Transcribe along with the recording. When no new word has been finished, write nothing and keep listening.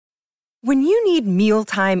When you need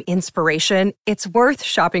mealtime inspiration, it's worth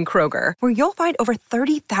shopping Kroger, where you'll find over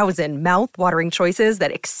 30,000 mouth-watering choices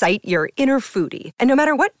that excite your inner foodie. And no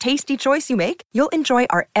matter what tasty choice you make, you'll enjoy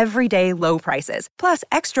our everyday low prices, plus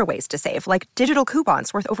extra ways to save, like digital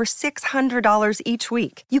coupons worth over $600 each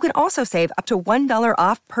week. You can also save up to $1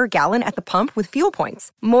 off per gallon at the pump with fuel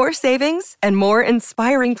points. More savings and more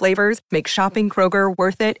inspiring flavors make shopping Kroger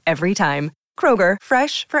worth it every time. Kroger,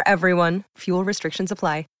 fresh for everyone. Fuel restrictions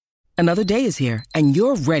apply. Another day is here, and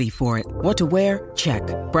you're ready for it. What to wear? Check.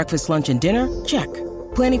 Breakfast, lunch, and dinner? Check.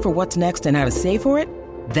 Planning for what's next and how to save for it?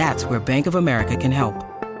 That's where Bank of America can help.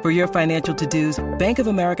 For your financial to-dos, Bank of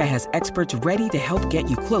America has experts ready to help get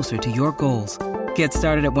you closer to your goals. Get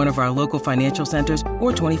started at one of our local financial centers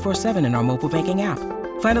or 24/7 in our mobile banking app.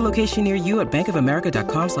 Find a location near you at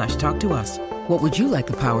bankofamerica.com/talktous. What would you like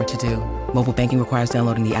the power to do? Mobile banking requires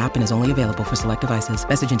downloading the app and is only available for select devices.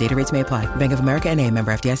 Message and data rates may apply. Bank of America N.A.,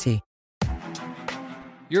 member FDIC.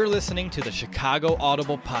 You're listening to the Chicago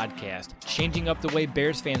Audible Podcast, changing up the way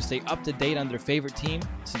Bears fans stay up to date on their favorite team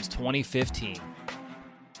since 2015.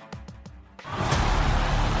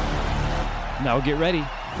 Now get ready,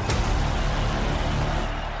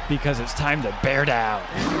 because it's time to bear down.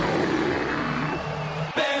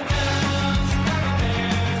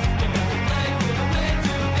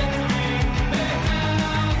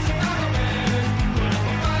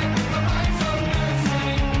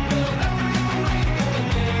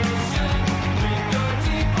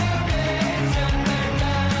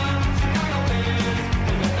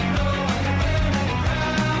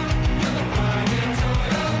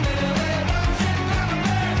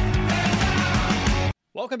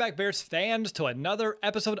 Welcome back, Bears fans, to another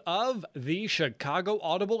episode of the Chicago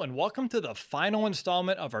Audible, and welcome to the final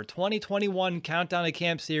installment of our 2021 Countdown to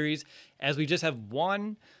Camp series, as we just have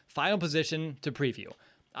one final position to preview.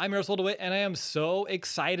 I'm Earl DeWitt, and I am so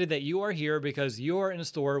excited that you are here because you are in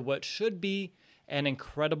store what should be an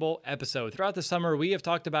incredible episode. Throughout the summer, we have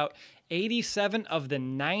talked about 87 of the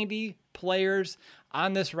 90 players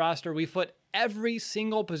on this roster. We put every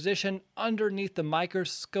single position underneath the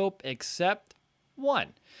microscope except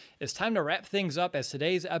one. It's time to wrap things up, as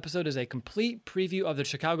today's episode is a complete preview of the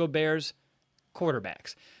Chicago Bears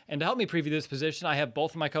quarterbacks. And to help me preview this position, I have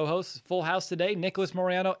both of my co-hosts, full house today, Nicholas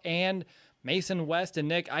Moriano and Mason West. And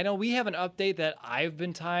Nick, I know we have an update that I've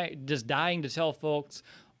been just dying to tell folks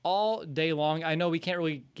all day long. I know we can't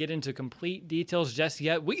really get into complete details just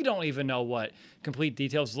yet. We don't even know what complete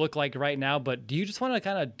details look like right now, but do you just want to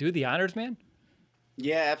kind of do the honors, man?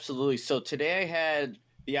 Yeah, absolutely. So today I had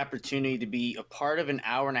the opportunity to be a part of an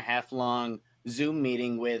hour-and-a-half long Zoom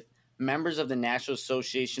meeting with members of the National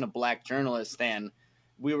Association of Black Journalists, and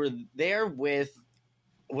we were there with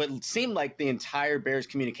what seemed like the entire Bears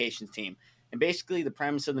communications team. And basically the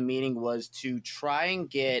premise of the meeting was to try and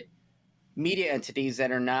get media entities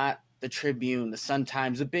that are not the Tribune, the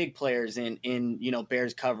Sun-Times, the big players in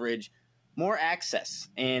Bears coverage, more access.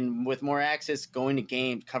 And with more access, going to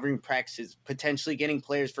games, covering practices, potentially getting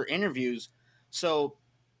players for interviews. So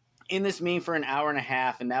in this meeting for an hour and a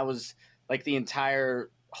half, and that was like the entire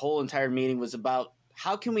meeting was about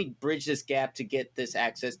how can we bridge this gap to get this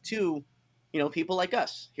access to, people like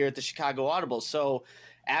us here at the Chicago Audible. So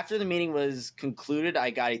after the meeting was concluded,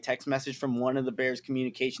 I got a text message from one of the Bears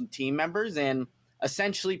communication team members, and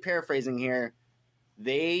essentially paraphrasing here,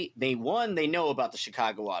 they know about the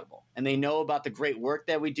Chicago Audible, and they know about the great work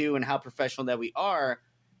that we do and how professional that we are,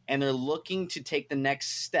 and they're looking to take the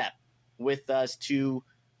next step with us to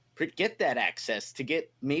get that access, to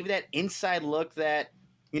get maybe that inside look that,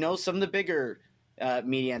 some of the bigger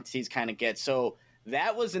media entities kind of get. So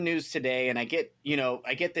that was the news today. And I get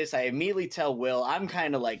this, I immediately tell Will, I'm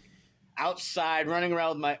kind of like outside running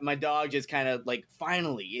around with my dog, just kind of like,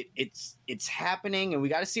 finally it's happening, and we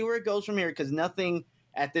got to see where it goes from here, because nothing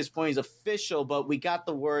at this point is official, but we got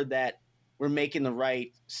the word that we're making the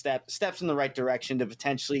right steps in the right direction to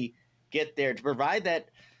potentially get there, to provide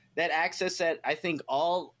that access that I think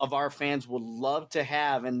all of our fans would love to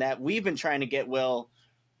have, and that we've been trying to get, Will,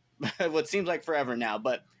 what seems like forever now.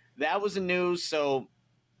 But that was the news. So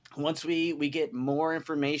once we get more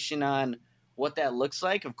information on what that looks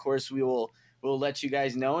like, of course, we'll let you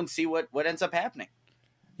guys know and see what ends up happening.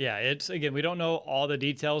 Yeah, we don't know all the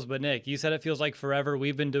details, but Nick, you said it feels like forever.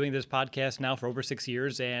 We've been doing this podcast now for over 6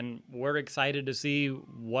 years, and we're excited to see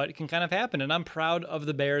what can kind of happen. And I'm proud of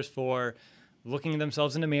the Bears for looking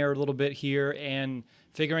themselves in the mirror a little bit here and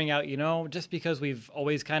figuring out, just because we've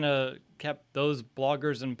always kind of kept those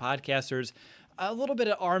bloggers and podcasters a little bit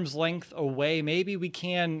at arm's length away, maybe we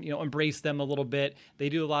can, embrace them a little bit. They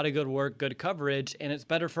do a lot of good work, good coverage, and it's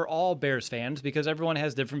better for all Bears fans because everyone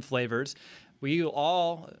has different flavors. we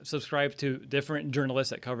all subscribe to different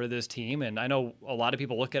journalists that cover this team. And I know a lot of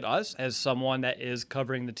people look at us as someone that is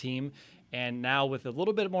covering the team. And now with a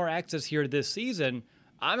little bit more access here this season,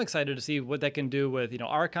 I'm excited to see what that can do with,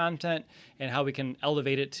 our content and how we can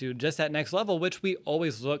elevate it to just that next level, which we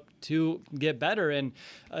always look to get better. And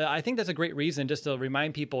I think that's a great reason just to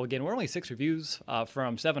remind people, again, we're only 6 reviews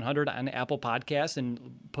from 700 on Apple Podcasts,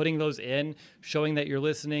 and putting those in, showing that you're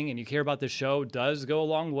listening and you care about the show does go a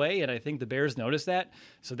long way. And I think the Bears notice that.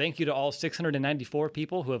 So thank you to all 694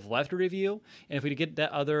 people who have left a review. And if we get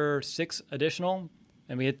that other 6 additional,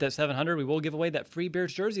 and we hit that 700, we will give away that free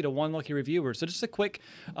Bears jersey to one lucky reviewer. So just a quick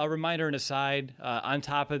reminder and aside on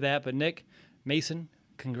top of that. But Nick, Mason,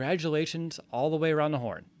 congratulations all the way around the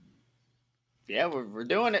horn. Yeah, we're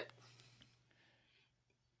doing it.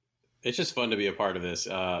 It's just fun to be a part of this.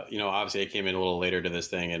 Obviously I came in a little later to this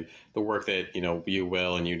thing, and the work that, you,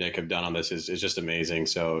 Will, and you, Nick, have done on this is just amazing.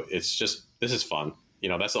 So this is fun.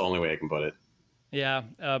 That's the only way I can put it. Yeah,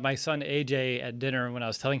 my son AJ at dinner, when I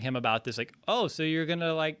was telling him about this, like, oh, so you're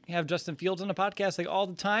gonna have Justin Fields on the podcast all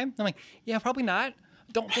the time? I'm like, yeah, probably not.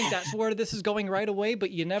 Don't think that's where this is going right away,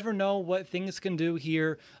 but you never know what things can do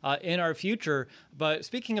here in our future. But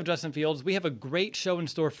speaking of Justin Fields, we have a great show in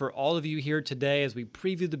store for all of you here today as we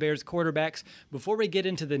preview the Bears quarterbacks. Before we get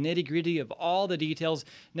into the nitty-gritty of all the details,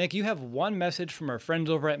 Nick, you have one message from our friends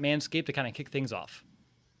over at Manscaped to kind of kick things off.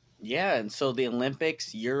 Yeah, and so the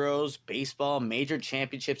Olympics, Euros, baseball, major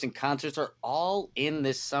championships, and concerts are all in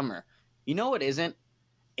this summer. You know what isn't?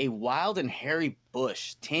 A wild and hairy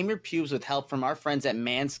bush. Tame your pubes with help from our friends at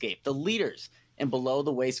Manscaped, the leaders in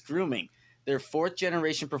below-the-waist grooming. Their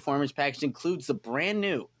 4th-generation performance package includes the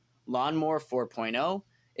brand-new Lawnmower 4.0.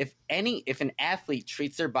 If an athlete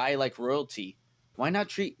treats their body like royalty, why not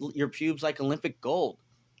treat your pubes like Olympic gold?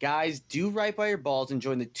 Guys, do right by your balls and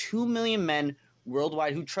join the 2 million men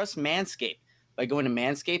worldwide who trust Manscaped by going to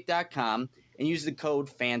manscaped.com and use the code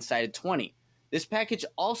FANSIDED20. This package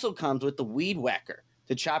also comes with the Weed Whacker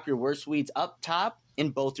to chop your worst weeds up top in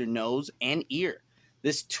both your nose and ear.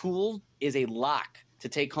 This tool is a lock to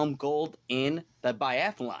take home gold in the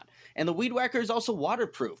biathlon. And the Weed Whacker is also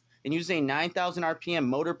waterproof and uses a 9,000 RPM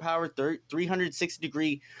motor-powered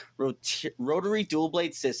 360-degree rotary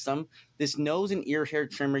dual-blade system. This nose and ear hair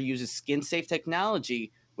trimmer uses skin-safe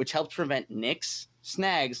technology, which helps prevent nicks,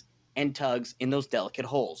 snags, and tugs in those delicate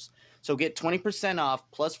holes. So get 20% off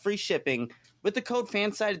plus free shipping with the code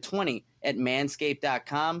FANSIDED20 at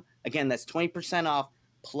manscaped.com. Again, that's 20% off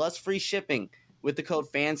plus free shipping with the code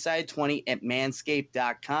FANSIDED20 at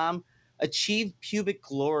manscaped.com. Achieve pubic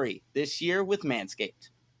glory this year with Manscaped.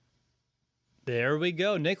 There we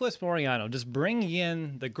go. Nicholas Moriano just bringing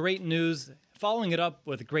in the great news, following it up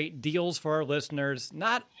with great deals for our listeners.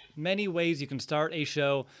 Not many ways you can start a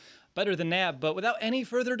show better than that, but without any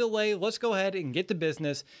further delay, let's go ahead and get to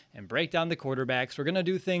business and break down the quarterbacks. We're going to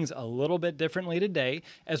do things a little bit differently today,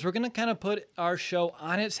 as we're going to kind of put our show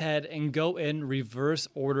on its head and go in reverse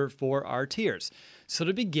order for our tiers. So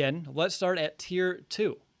to begin, let's start at tier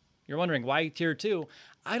 2. You're wondering why tier 2?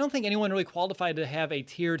 I don't think anyone really qualified to have a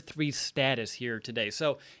tier 3 status here today.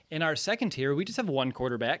 So in our second tier, we just have one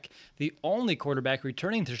quarterback, the only quarterback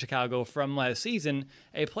returning to Chicago from last season,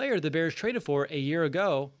 a player the Bears traded for a year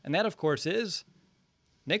ago, and that, of course, is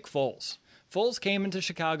Nick Foles. Foles came into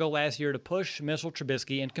Chicago last year to push Mitchell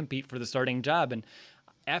Trubisky and compete for the starting job, and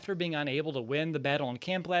after being unable to win the battle in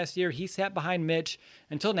camp last year, he sat behind Mitch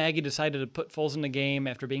until Nagy decided to put Foles in the game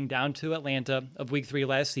after being down to Atlanta of Week 3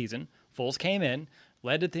 last season. Foles came in,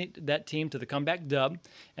 led that team to the comeback dub,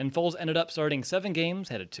 and Foles ended up starting 7 games,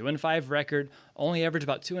 had a 2-5 record, only averaged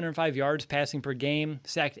about 205 yards passing per game,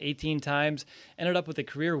 sacked 18 times, ended up with a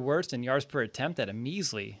career worst in yards per attempt at a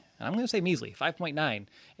measly, and I'm going to say measly, 5.9. And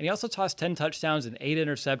he also tossed 10 touchdowns and 8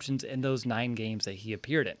 interceptions in those 9 games that he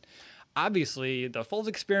appeared in. Obviously, the Foles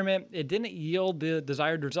experiment, it didn't yield the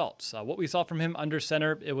desired results. What we saw from him under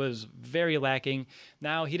center, it was very lacking.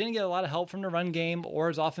 Now, he didn't get a lot of help from the run game or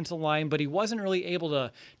his offensive line, but he wasn't really able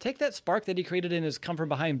to take that spark that he created in his come from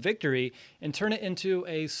behind victory and turn it into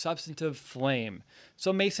a substantive flame.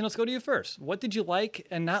 So, Mason, let's go to you first. What did you like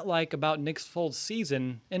and not like about Nick Foles'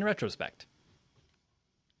 season in retrospect?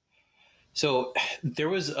 So, there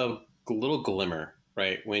was a little glimmer.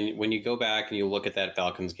 Right. When you go back and you look at that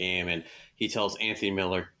Falcons game and he tells Anthony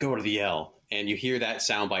Miller, go to the L, and you hear that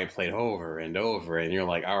soundbite played over and over, and you're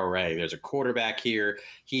like, all right, there's a quarterback here.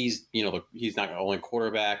 He's not only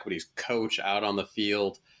quarterback, but he's coach out on the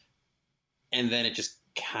field. And then it just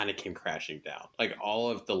kind of came crashing down. Like all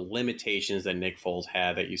of the limitations that Nick Foles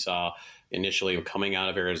had that you saw initially coming out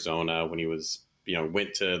of Arizona when he was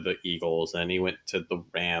went to the Eagles, and he went to the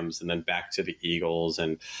Rams, and then back to the Eagles.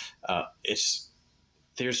 And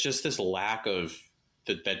there's just this lack of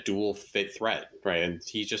that dual fit threat, right? And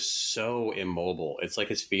he's just so immobile. It's like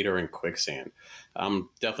his feet are in quicksand. I'm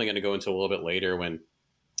definitely going to go into a little bit later when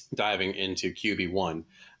diving into QB1.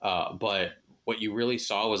 But what you really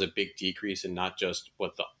saw was a big decrease in not just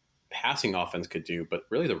what the passing offense could do, but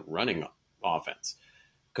really the running offense.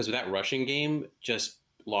 Because that rushing game just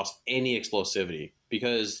lost any explosivity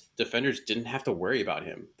because defenders didn't have to worry about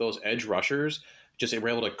him. Those edge rushers just were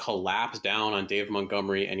able to collapse down on Dave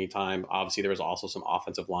Montgomery anytime. Obviously, there was also some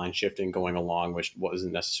offensive line shifting going along, which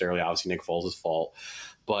wasn't necessarily obviously Nick Foles' fault.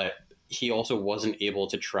 But he also wasn't able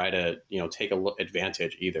to try to, take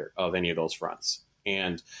advantage either of any of those fronts.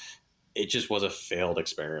 And it just was a failed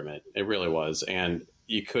experiment. It really was. And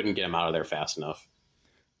you couldn't get him out of there fast enough.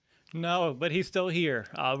 No, but he's still here.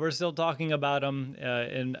 We're still talking about him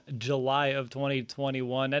in July of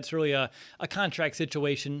 2021. That's really a contract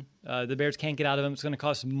situation. The Bears can't get out of him. It's going to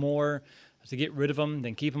cost more to get rid of him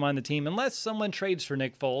than keep him on the team, unless someone trades for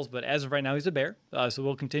Nick Foles. But as of right now, he's a Bear. So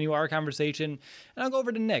we'll continue our conversation. And I'll go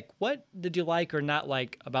over to Nick. What did you like or not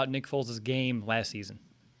like about Nick Foles' game last season?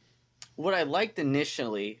 What I liked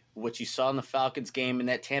initially, what you saw in the Falcons game and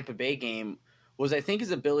that Tampa Bay game, was I think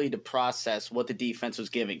his ability to process what the defense was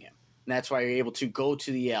giving him. And that's why you're able to go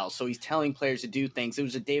to the L. So he's telling players to do things. It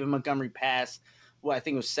was a David Montgomery pass. Well, I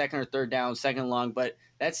think it was second or third down, second long. But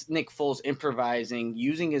that's Nick Foles improvising,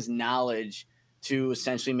 using his knowledge to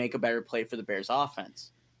essentially make a better play for the Bears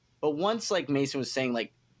offense. But once, like Mason was saying,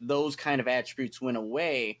 like those kind of attributes went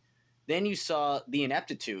away, then you saw the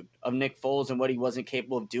ineptitude of Nick Foles and what he wasn't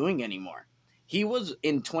capable of doing anymore. He was,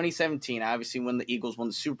 in 2017, obviously when the Eagles won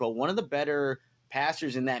the Super Bowl, one of the better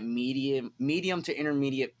passers in that medium to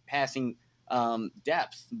intermediate passing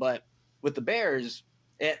depth. But with the Bears,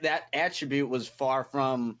 that attribute was far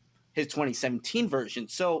from his 2017 version.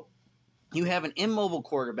 So you have an immobile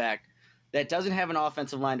quarterback that doesn't have an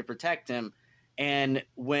offensive line to protect him. And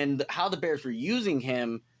how the Bears were using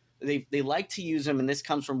him, they like to use him, and this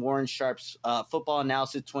comes from Warren Sharp's Football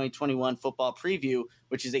Analysis 2021 Football Preview,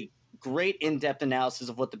 which is a great in-depth analysis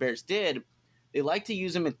of what the Bears did. They like to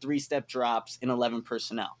use him in 3-step drops in 11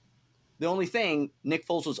 personnel. The only thing, Nick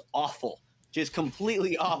Foles was awful, just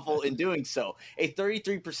completely awful in doing so. A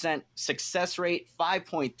 33% success rate,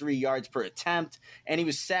 5.3 yards per attempt, and he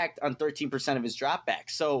was sacked on 13% of his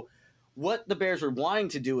dropbacks. So what the Bears were wanting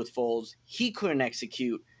to do with Foles, he couldn't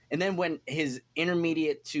execute. And then when his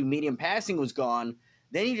intermediate to medium passing was gone,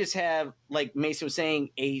 then you just have, like Mason was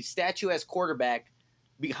saying, a statuesque quarterback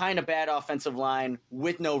behind a bad offensive line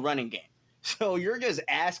with no running game. So you're just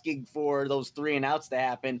asking for those 3 and outs to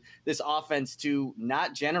happen, this offense to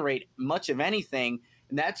not generate much of anything.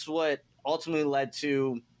 And that's what ultimately led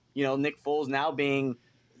to, Nick Foles now being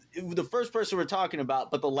the first person we're talking about,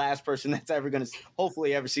 but the last person that's ever going to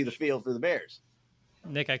hopefully ever see the field for the Bears.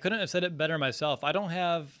 Nick, I couldn't have said it better myself. I don't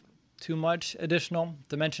have too much additional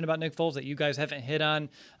to mention about Nick Foles that you guys haven't hit on.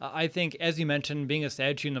 I think, as you mentioned, being a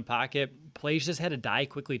statue in the pocket, plays just had to die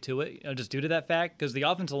quickly to it, just due to that fact, because the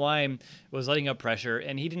offensive line was letting up pressure,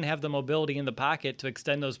 and he didn't have the mobility in the pocket to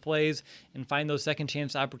extend those plays and find those second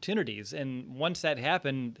chance opportunities. And once that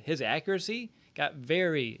happened, his accuracy got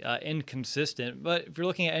very inconsistent. But if you're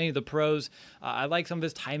looking at any of the pros, I like some of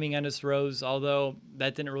his timing on his throws, although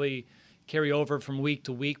that didn't really carry over from week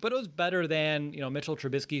to week, but it was better than Mitchell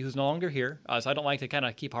Trubisky, who's no longer here. So I don't like to kind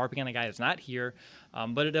of keep harping on a guy that's not here,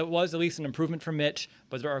 but it was at least an improvement from Mitch.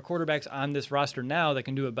 But there are quarterbacks on this roster now that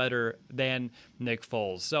can do it better than Nick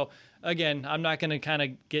Foles. So again, I'm not going to kind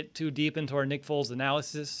of get too deep into our Nick Foles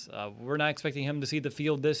analysis. We're not expecting him to see the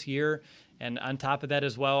field this year. And on top of that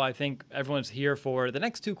as well, I think everyone's here for the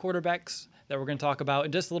next 2 quarterbacks that we're going to talk about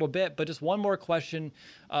in just a little bit. But just one more question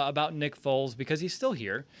about Nick Foles, because he's still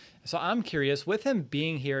here. So I'm curious, with him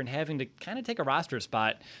being here and having to kind of take a roster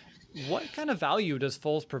spot, what kind of value does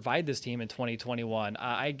Foles provide this team in 2021?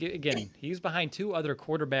 Again, he's behind 2 other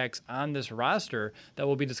quarterbacks on this roster that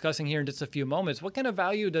we'll be discussing here in just a few moments. What kind of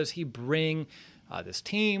value does he bring this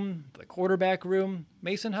team, the quarterback room?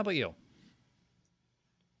 Mason, how about you?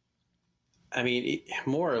 I mean,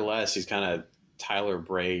 more or less, he's kind of Tyler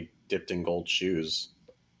Bray dipped in gold shoes.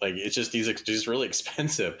 Like, it's just, he's just really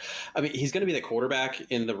expensive. I mean, he's going to be the quarterback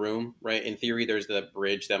in the room, right? In theory, there's that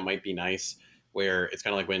bridge that might be nice where it's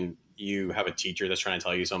kind of like when you have a teacher that's trying to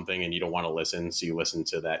tell you something and you don't want to listen. So you listen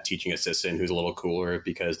to that teaching assistant who's a little cooler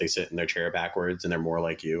because they sit in their chair backwards and they're more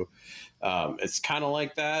like you. It's kind of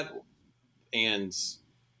like that. And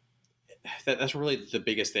that's really the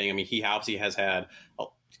biggest thing. I mean, he obviously has had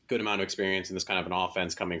good amount of experience in this kind of an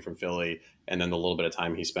offense coming from Philly, and then the little bit of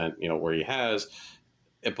time he spent, where he has.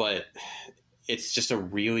 But it's just a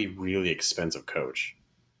really, really expensive coach.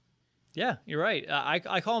 Yeah, you're right.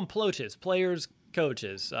 I call them ploaches, players,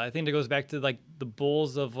 coaches. I think it goes back to like the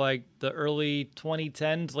Bulls of like the early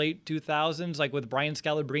 2010s, late 2000s, like with Brian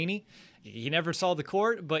Scalabrine. He never saw the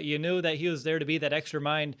court, but you knew that he was there to be that extra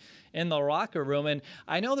mind in the locker room. And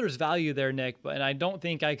I know there's value there, Nick, but I don't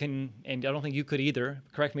think I can, and I don't think you could either,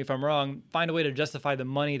 correct me if I'm wrong, find a way to justify the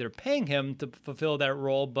money they're paying him to fulfill that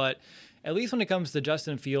role. But at least when it comes to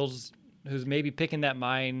Justin Fields, who's maybe picking that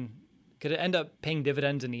mind, could it end up paying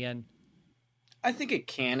dividends in the end? I think it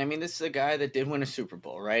can. I mean, this is a guy that did win a Super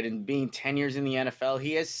Bowl, right? And being 10 years in the NFL,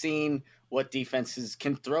 he has seen what defenses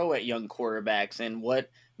can throw at young quarterbacks and what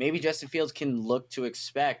maybe Justin Fields can look to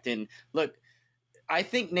expect. And look, I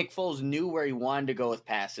think Nick Foles knew where he wanted to go with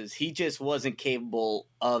passes. He just wasn't capable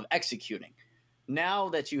of executing. Now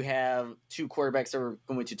that you have two quarterbacks that we're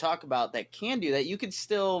going to talk about that can do that, you could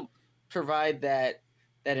still provide that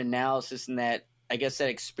analysis and that, I guess, that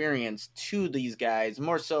experience to these guys,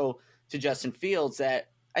 more so to Justin Fields, that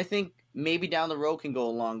I think maybe down the road can go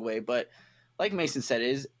a long way. But like Mason said, it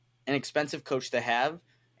is an expensive coach to have.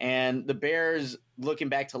 And the Bears, looking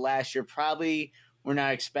back to last year, probably were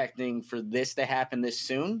not expecting for this to happen this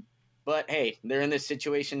soon. But hey, they're in this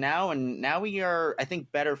situation now, and now we are, I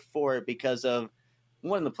think, better for it because of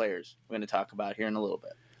one of the players we're going to talk about here in a little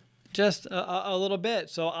bit. Just a little bit.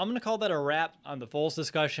 So I'm going to call that a wrap on the Foles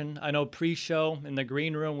discussion. I know pre-show in the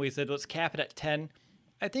green room we said let's cap it at 10.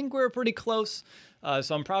 I think we're pretty close,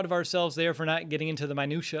 so I'm proud of ourselves there for not getting into the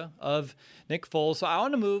minutia of Nick Foles. So I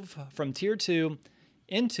want to move from Tier 2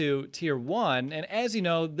 into Tier 1, and as you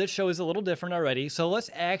know, this show is a little different already, so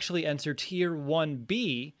let's actually enter Tier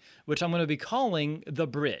 1B, which I'm going to be calling The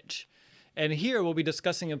Bridge. And here we'll be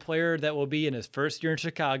discussing a player that will be in his first year in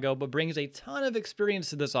Chicago, but brings a ton of experience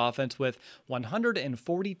to this offense with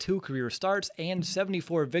 142 career starts and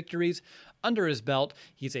 74 victories under his belt.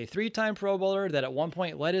 He's a 3-time Pro Bowler that at one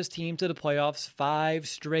point led his team to the playoffs 5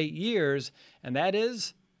 straight years, and that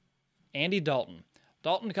is Andy Dalton.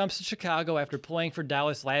 Dalton comes to Chicago after playing for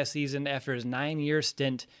Dallas last season after his 9-year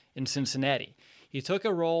stint in Cincinnati. He took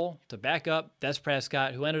a role to back up Des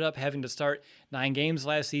Prescott, who ended up having to start 9 games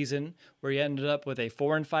last season, where he ended up with a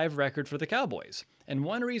 4-5 record for the Cowboys. And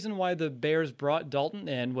one reason why the Bears brought Dalton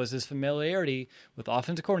in was his familiarity with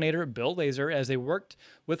offensive coordinator Bill Lazor, as they worked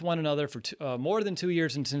with one another for more than 2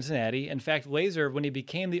 years in Cincinnati. In fact, Lazor, when he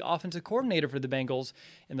became the offensive coordinator for the Bengals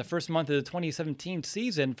in the first month of the 2017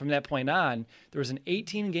 season, from that point on, there was an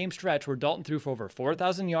 18-game stretch where Dalton threw for over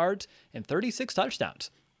 4,000 yards and 36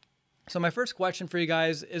 touchdowns. So my first question for you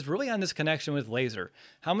guys is really on this connection with Lazor.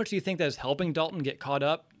 How much do you think that is helping Dalton get caught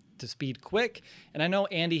up to speed quick? And I know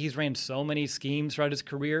Andy, he's ran so many schemes throughout his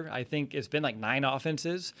career. I think it's been like 9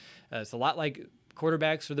 offenses. It's a lot like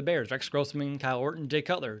quarterbacks for the Bears, Rex Grossman, Kyle Orton, Jay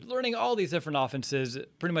Cutler, learning all these different offenses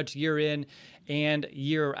pretty much year in and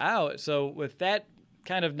year out. So with that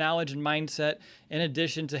kind of knowledge and mindset, in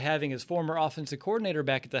addition to having his former offensive coordinator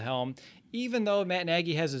back at the helm, even though Matt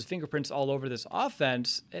Nagy has his fingerprints all over this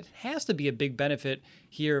offense, it has to be a big benefit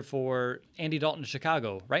here for Andy Dalton in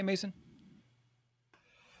Chicago, right, Mason?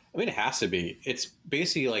 I mean, it has to be. It's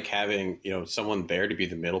basically like having, someone there to be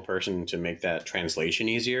the middle person to make that translation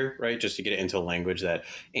easier, right? Just to get it into a language that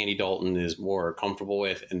Andy Dalton is more comfortable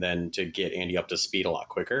with, and then to get Andy up to speed a lot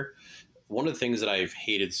quicker. One of the things that I've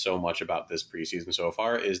hated so much about this preseason so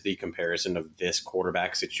far is the comparison of this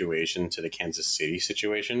quarterback situation to the Kansas City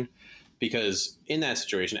situation. Because in that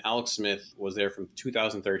situation, Alex Smith was there from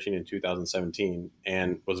 2013 and 2017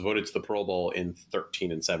 and was voted to the Pro Bowl in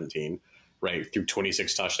 13 and 17, right? Through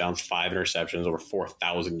 26 touchdowns, 5 interceptions, over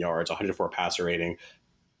 4,000 yards, 104 passer rating.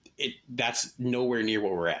 That's nowhere near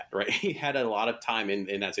what we're at, right? He had a lot of time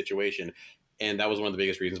in that situation. And that was one of the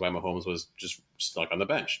biggest reasons why Mahomes was just stuck on the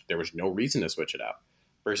bench. There was no reason to switch it out.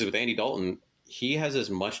 Versus with Andy Dalton, he has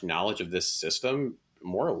as much knowledge of this system,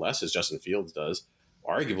 more or less, as Justin Fields does.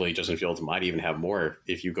 Arguably, Justin Fields might even have more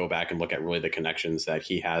if you go back and look at really the connections that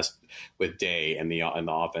he has with Day and the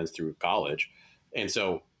offense through college. And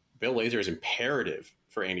so Bill Lazor is imperative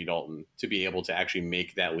for Andy Dalton to be able to actually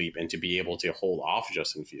make that leap and to be able to hold off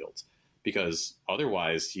Justin Fields, because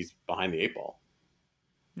otherwise he's behind the 8 ball.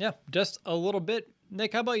 Yeah, just a little bit.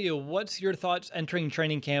 Nick, how about you? What's your thoughts entering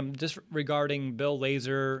training camp just regarding Bill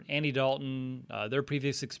Lazor, Andy Dalton, their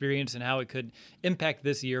previous experience, and how it could impact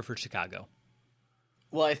this year for Chicago?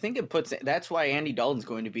 Well, I think that's why Andy Dalton's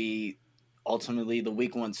going to be ultimately the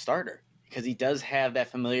week 1 starter, because he does have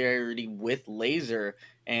that familiarity with Lazor,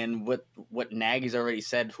 and what Nagy's already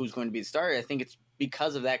said who's going to be the starter. I think it's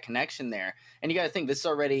because of that connection there. And you got to think, this is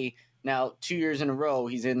already now 2 years in a row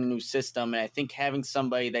he's in the new system, and I think having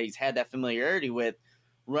somebody that he's had that familiarity with,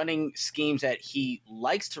 running schemes that he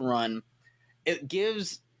likes to run, it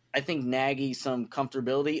gives, I think, Nagy some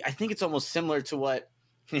comfortability. I think it's almost similar to what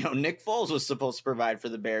Nick Foles was supposed to provide for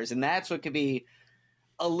the Bears, and that's what could be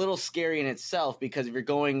a little scary in itself, because if you're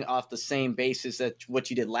going off the same basis that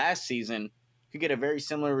what you did last season, you could get a very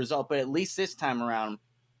similar result. But at least this time around,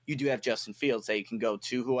 you do have Justin Fields that you can go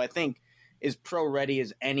to, who I think is pro ready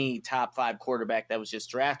as any top 5 quarterback that was just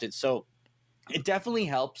drafted. So it definitely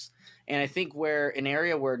helps. And I think where an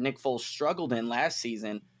area where Nick Foles struggled in last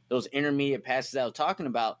season, those intermediate passes I was talking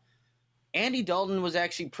about, Andy Dalton was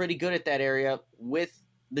actually pretty good at that area with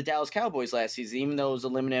the Dallas Cowboys last season. Even though it was a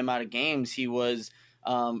limited amount of games, he was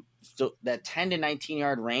so that 10 to 19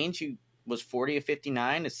 yard range, he was 40 of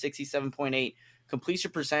 59, a 67.8 completion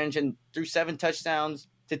percentage, and threw 7 touchdowns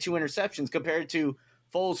to 2 interceptions, compared to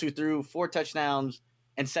Foles, who threw 4 touchdowns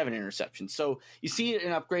and 7 interceptions. So you see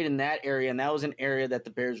an upgrade in that area, and that was an area that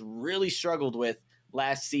the Bears really struggled with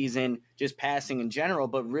last season, just passing in general,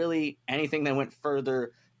 but really anything that went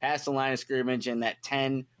further past the line of scrimmage in that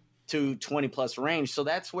 10 to 20 plus range. So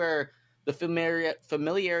that's where the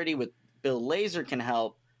familiarity with Bill Lazor can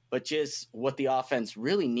help, but just what the offense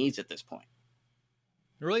really needs at this point.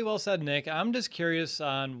 Really well said, Nick. I'm just curious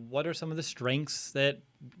on what are some of the strengths that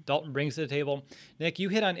Dalton brings to the table. Nick, you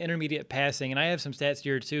hit on intermediate passing, and I have some stats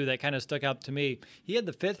here too that kind of stuck out to me. He had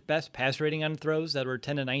the 5th best pass rating on throws that were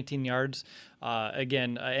 10 to 19 yards.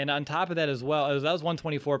 And on top of that as well, that was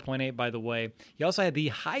 124.8, by the way. He also had the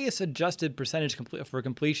highest adjusted percentage for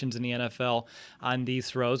completions in the NFL on these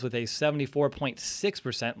throws, with a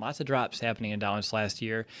 74.6%. Lots of drops happening in Dallas last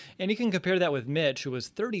year. And you can compare that with Mitch, who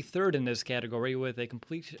was 33rd in this category with a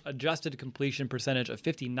adjusted completion percentage of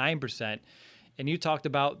 59%. And you talked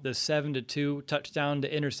about the 7-to-2 touchdown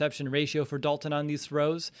to interception ratio for Dalton on these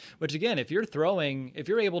throws, which again, if you're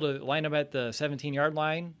able to line up at the 17-yard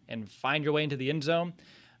line and find your way into the end zone,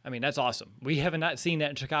 I mean, that's awesome. We have not seen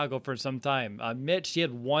that in Chicago for some time. Mitch, he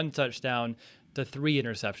had 1 touchdown to 3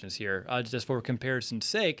 interceptions here, just for comparison's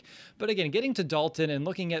sake. But again, getting to Dalton and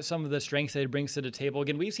looking at some of the strengths that he brings to the table,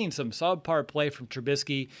 again, we've seen some subpar play from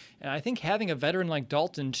Trubisky, and I think having a veteran like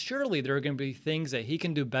Dalton, surely there are going to be things that he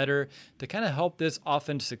can do better to kind of help this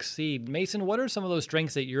offense succeed. Mason, what are some of those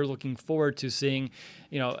strengths that you're looking forward to seeing,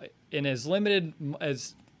 in as limited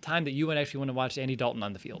as time that you would actually want to watch Andy Dalton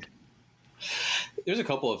on the field? There's a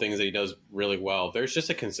couple of things that he does really well. There's just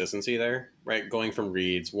a consistency there, right? Going from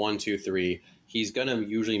reads, 1, 2, 3, he's going to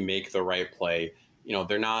usually make the right play.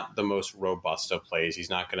 They're not the most robust of plays. He's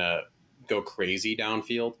not going to go crazy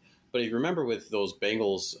downfield. But if you remember with those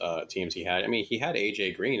Bengals teams he had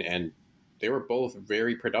A.J. Green, and they were both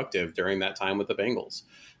very productive during that time with the Bengals.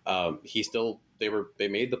 They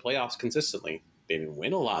made the playoffs consistently. They didn't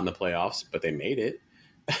win a lot in the playoffs, but they made it.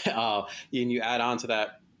 And you add on to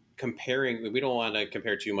that, we don't want to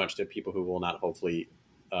compare too much to people who will not hopefully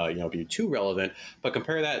be too relevant, but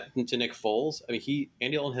compare that to Nick Foles. I mean,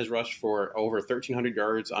 Andy Dalton has rushed for over 1,300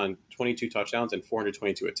 yards on 22 touchdowns and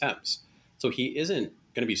 422 attempts. So he isn't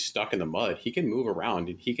going to be stuck in the mud. He can move around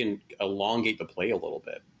and he can elongate the play a little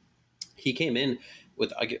bit. He came in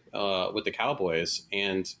with the Cowboys,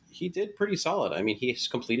 and he did pretty solid. I mean, he's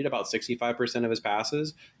completed about 65% of his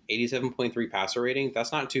passes, 87.3 passer rating.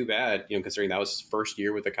 That's not too bad, considering that was his first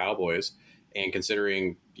year with the Cowboys, and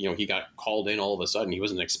considering, he got called in all of a sudden. He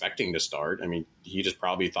wasn't expecting to start. I mean, he just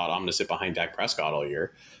probably thought, I'm going to sit behind Dak Prescott all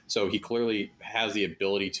year. So he clearly has the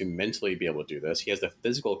ability to mentally be able to do this. He has the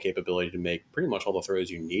physical capability to make pretty much all the throws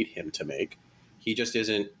you need him to make. He just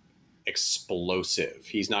isn't explosive.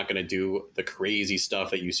 He's not going to do the crazy stuff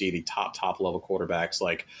that you see the top level quarterbacks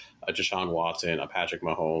like a Deshaun Watson, a Patrick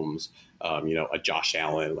Mahomes, a Josh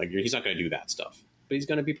Allen. Like, he's not going to do that stuff, but he's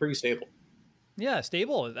going to be pretty stable. Yeah,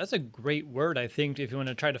 stable. That's a great word, I think, if you want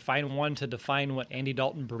to try to find one to define what Andy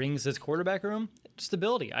Dalton brings this quarterback room.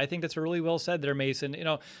 Stability. I think that's really well said there, Mason.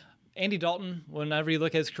 Andy Dalton, whenever you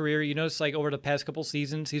look at his career, you notice like over the past couple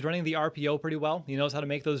seasons, he's running the RPO pretty well. He knows how to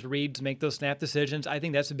make those reads, make those snap decisions. I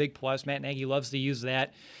think that's a big plus. Matt Nagy loves to use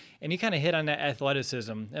that. And you kind of hit on that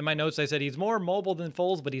athleticism. In my notes, I said he's more mobile than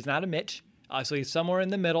Foles, but he's not a Mitch. So he's somewhere in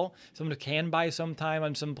the middle, someone who can buy some time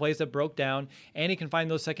on some plays that broke down, and he can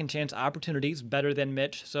find those second chance opportunities better than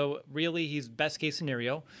Mitch. So really, he's best case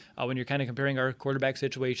scenario when you're kind of comparing our quarterback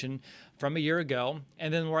situation from a year ago.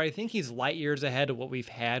 And then where I think he's light years ahead of what we've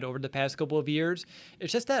had over the past couple of years,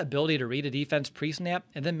 it's just that ability to read a defense pre-snap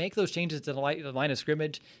and then make those changes to the line of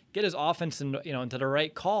scrimmage, get his offense into the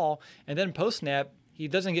right call, and then post-snap, he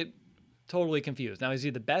doesn't get totally confused. Now, is he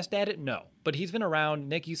the best at it? No. But he's been around.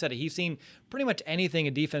 Nick, you said it. He's seen pretty much anything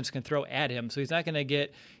a defense can throw at him. So he's not going to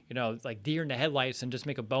get, like deer in the headlights and just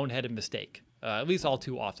make a boneheaded mistake, at least all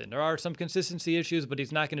too often. There are some consistency issues, but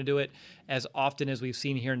he's not going to do it as often as we've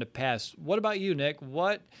seen here in the past. What about you, Nick?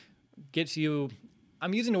 What gets you,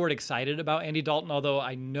 I'm using the word excited about Andy Dalton, although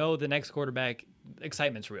I know the next quarterback,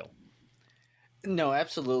 excitement's real. No,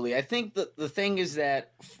 absolutely. I think the thing is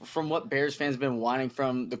that from what Bears fans have been wanting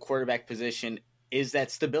from the quarterback position is that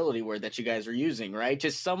stability word that you guys are using, right?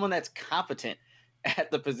 Just someone that's competent at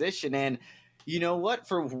the position. And you know what?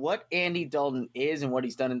 For what Andy Dalton is and what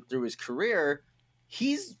he's done through his career,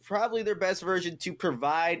 he's probably their best version to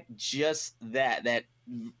provide just that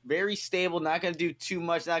very stable, not going to do too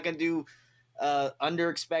much, not going to do under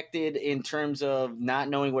expected in terms of not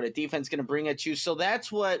knowing what a defense is going to bring at you. So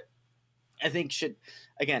that's what I think should,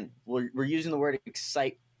 again, we're using the word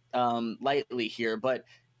excite lightly here, but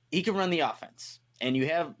he can run the offense. And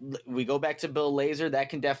we go back to Bill Lazor, that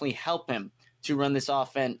can definitely help him to run this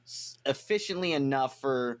offense efficiently enough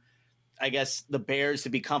for, I guess, the Bears to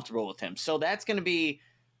be comfortable with him. So that's going to be,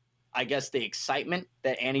 I guess, the excitement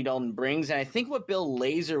that Andy Dalton brings. And I think what Bill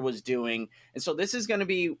Lazor was doing, and so this is going to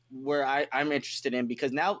be where I'm interested in,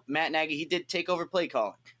 because now Matt Nagy, he did take over play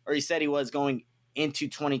calling, or he said he was going into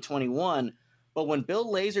 2021. But when Bill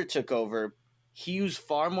Lazor took over, he used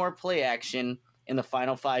far more play action in the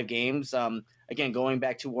final 5 games. Again, going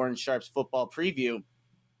back to Warren Sharp's football preview,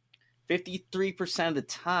 53% of the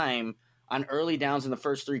time on early downs in the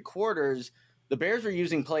first 3 quarters, the Bears were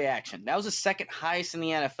using play action. That was the second highest in the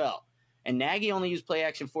NFL. And Nagy only used play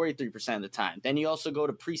action 43% of the time. Then you also go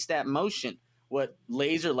to pre-snap motion, what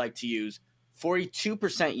Lazor liked to use,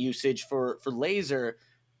 42% usage for Lazor.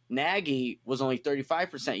 Nagy was only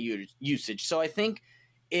 35% usage. So I think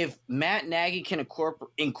if Matt Nagy can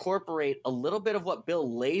incorporate a little bit of what Bill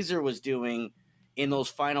Lazor was doing in those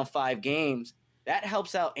final 5 games, that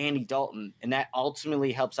helps out Andy Dalton, and that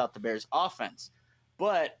ultimately helps out the Bears offense.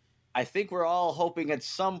 But I think we're all hoping at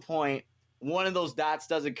some point one of those dots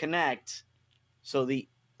doesn't connect so the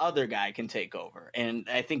other guy can take over. And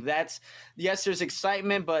I think yes, there's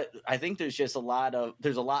excitement, but I think there's just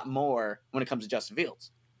there's a lot more when it comes to Justin Fields.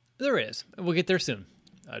 There is. We'll get there soon.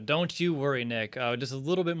 Don't you worry, Nick. Just a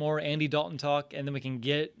little bit more Andy Dalton talk, and then we can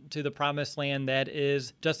get to the promised land that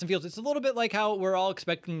is Justin Fields. It's a little bit like how we're all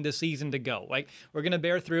expecting the season to go. Like, we're going to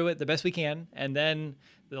bear through it the best we can, and then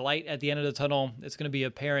the light at the end of the tunnel, it's going to be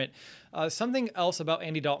apparent. Something else about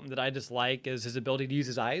Andy Dalton that I just like is his ability to use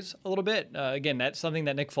his eyes a little bit. Again, that's something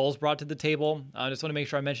that Nick Foles brought to the table. I just want to make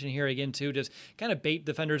sure I mention here again, too, just kind of bait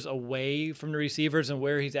defenders away from the receivers and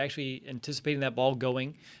where he's actually anticipating that ball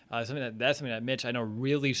going. That's something that Mitch, I know,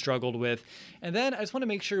 really struggled with. And then I just want to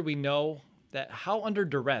make sure we know that how under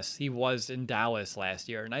duress he was in Dallas last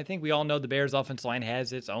year. And I think we all know the Bears offensive line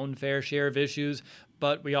has its own fair share of issues,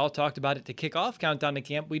 but we all talked about it to kick off Countdown to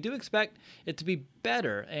Camp. We do expect it to be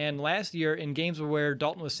better. And last year, in games where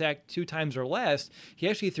Dalton was sacked 2 times or less, he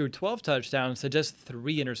actually threw 12 touchdowns to just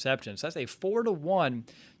 3 interceptions. That's a 4-to-1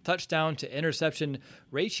 touchdown to interception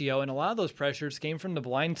ratio, and a lot of those pressures came from the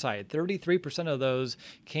blind side. 33% of those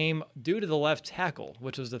came due to the left tackle,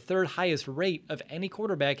 which was the 3rd highest rate of any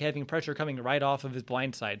quarterback having pressure coming right off of his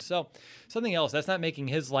blind side. So something else that's not making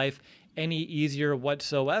his life any easier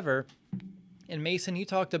whatsoever. And Mason, you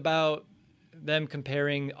talked about them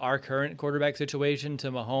comparing our current quarterback situation to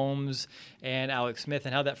Mahomes and Alex Smith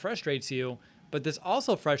and how that frustrates you. But this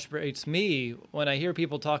also frustrates me when I hear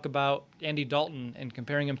people talk about Andy Dalton and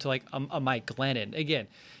comparing him to like a Mike Glennon. Again,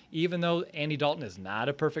 even though Andy Dalton is not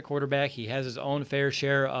a perfect quarterback, he has his own fair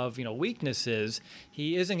share of weaknesses.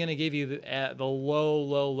 He isn't going to give you the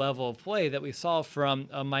low level of play that we saw from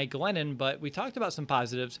Mike Glennon. But we talked about some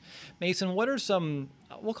positives. Mason, what are some,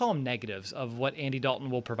 we'll call them negatives, of what Andy Dalton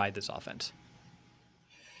will provide this offense?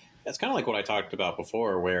 That's kind of like what I talked about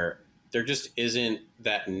before, where there just isn't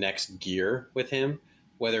that next gear with him,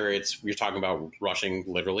 whether it's you're talking about rushing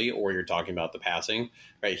literally or you're talking about the passing,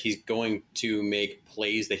 right? He's going to make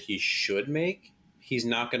plays that he should make. He's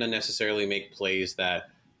not going to necessarily make plays that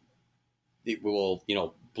it will,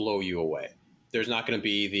 blow you away. There's not going to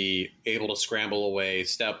be the able to scramble away,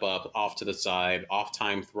 step up, off to the side, off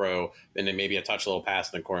time throw, and then maybe a touch little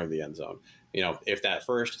pass in the corner of the end zone. If that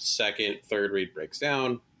first, second, third read breaks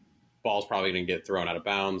down, ball's probably going to get thrown out of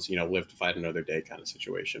bounds, live to fight another day kind of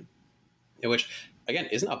situation. Which, again,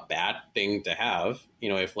 isn't a bad thing to have.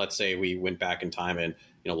 If, let's say, we went back in time and,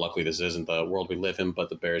 luckily this isn't the world we live in, but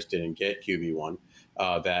the Bears didn't get QB1,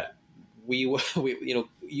 that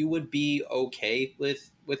you would be okay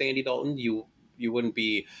with Andy Dalton. You wouldn't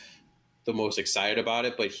be the most excited about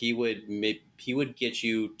it, but he would get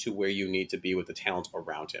you to where you need to be with the talent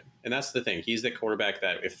around him. And that's the thing. He's the quarterback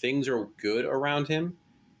that if things are good around him,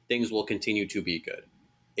 things will continue to be good.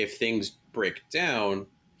 If things break down,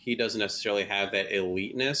 he doesn't necessarily have that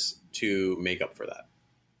eliteness to make up for that.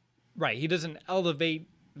 Right. He doesn't elevate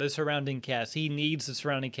the surrounding cast. He needs the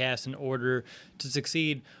surrounding cast in order to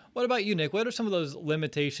succeed. What about you, Nick? What are some of those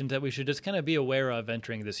limitations that we should just kind of be aware of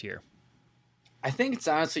entering this year? I think it's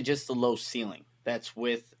honestly just the low ceiling that's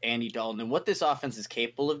with Andy Dalton and what this offense is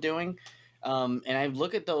capable of doing. And I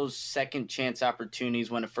look at those second chance opportunities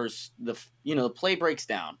when the play breaks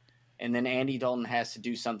down and then Andy Dalton has to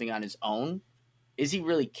do something on his own. Is he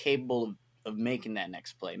really capable of making that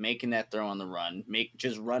next play, making that throw on the run,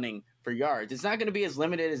 just running for yards? It's not going to be as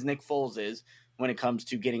limited as Nick Foles is when it comes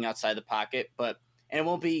to getting outside the pocket, and it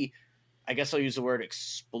won't be, I guess I'll use the word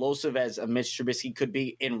explosive as a Mitch Trubisky could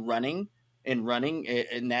be in running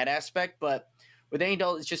in that aspect. But with Andy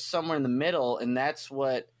Dalton, it's just somewhere in the middle, and that's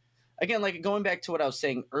what, again, like going back to what I was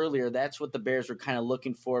saying earlier, that's what the Bears were kind of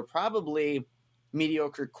looking for, probably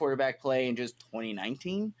mediocre quarterback play in just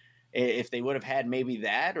 2019. If they would have had maybe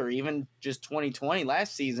that, or even just 2020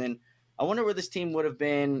 last season, I wonder where this team would have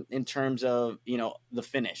been in terms of, the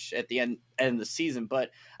finish at the end of the season.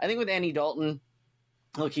 But I think with Andy Dalton,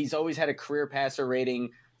 look, he's always had a career passer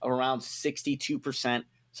rating of around 62%.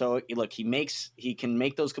 So look, he can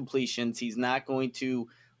make those completions. He's not going to,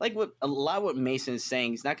 like what Mason is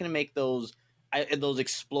saying, he's not going to make those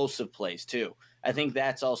explosive plays too. I think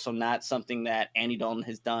that's also not something that Andy Dalton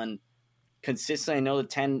has done consistently. I know the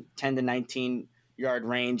 10 to 19 yard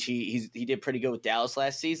range. He did pretty good with Dallas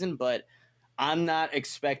last season, but I'm not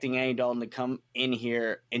expecting Andy Dalton to come in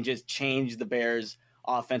here and just change the Bears'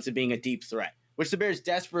 offense to being a deep threat, which the Bears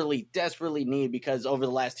desperately need, because over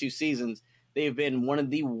the last 2 seasons, they've been one of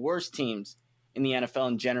the worst teams in the NFL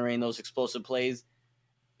in generating those explosive plays.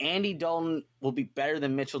 Andy Dalton will be better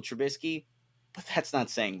than Mitchell Trubisky, but that's not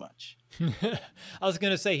saying much. I was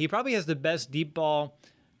going to say, he probably has the best deep ball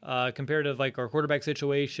compared to like our quarterback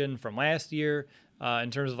situation from last year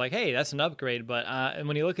in terms of like, hey, that's an upgrade. But and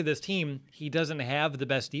when you look at this team, he doesn't have the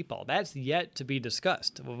best deep ball. That's yet to be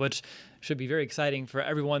discussed, which should be very exciting for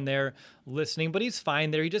everyone there listening. But he's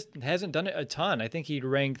fine there. He just hasn't done it a ton. I think he'd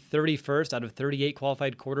ranked 31st out of 38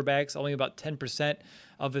 qualified quarterbacks. Only about 10%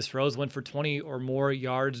 of his throws went for 20 or more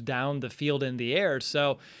yards down the field in the air.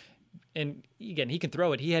 So, and again, he can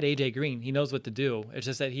throw it. He had AJ Green. He knows what to do. It's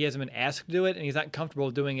just that he hasn't been asked to do it, and he's not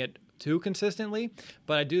comfortable doing it too consistently.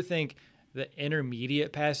 But I do think the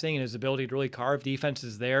intermediate passing and his ability to really carve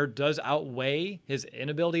defenses there does outweigh his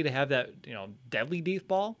inability to have that, deadly deep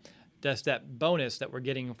ball. Just that bonus that we're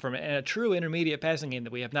getting from a true intermediate passing game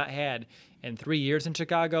that we have not had in 3 years in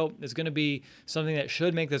Chicago is going to be something that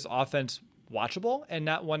should make this offense watchable and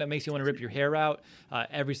not one that makes you want to rip your hair out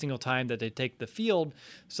every single time that they take the field.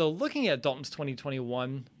 So looking at Dalton's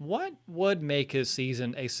 2021, what would make his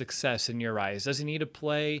season a success in your eyes? Does he need to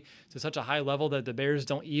play to such a high level that the Bears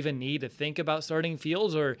don't even need to think about starting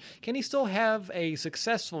Fields, or can he still have a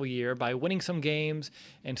successful year by winning some games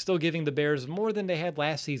and still giving the Bears more than they had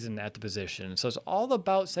last season at the position? So it's all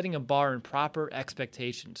about setting a bar and proper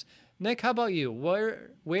expectations. Nick, how about you? Where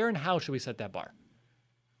and how should we set that bar?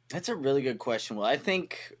 That's a really good question. Well, I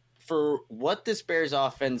think for what this Bears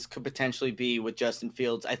offense could potentially be with Justin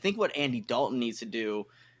Fields, I think what Andy Dalton needs to do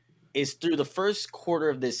is through the first quarter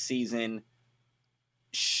of this season,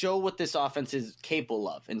 show what this offense is capable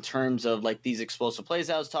of in terms of like these explosive plays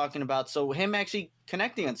I was talking about. So him actually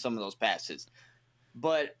connecting on some of those passes.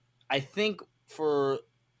 But I think for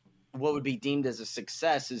what would be deemed as a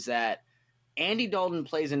success is that Andy Dalton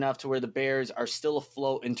plays enough to where the Bears are still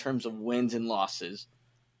afloat in terms of wins and losses,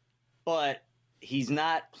 but he's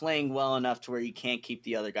not playing well enough to where you can't keep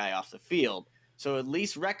the other guy off the field. So at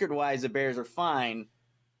least record-wise, the Bears are fine,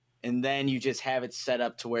 and then you just have it set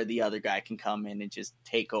up to where the other guy can come in and just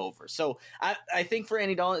take over. So I think for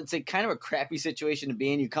Andy Dalton, it's a kind of a crappy situation to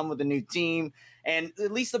be in. You come with a new team, and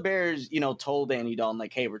at least the Bears, told Andy Dalton,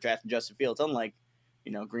 like, hey, we're drafting Justin Fields, unlike,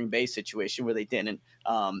 Green Bay situation where they didn't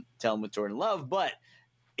tell him with Jordan Love. But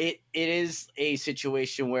it is a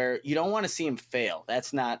situation where you don't want to see him fail.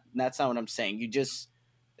 That's not what I'm saying.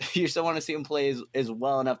 You still want to see him play as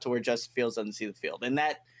well enough to where Justin Fields doesn't see the field. And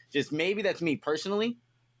that just, maybe that's me personally,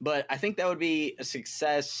 but I think that would be a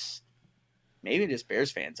success, maybe just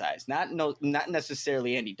Bears fans' eyes. Not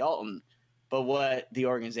necessarily Andy Dalton, but what the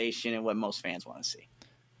organization and what most fans want to see.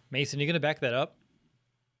 Mason, you going to back that up?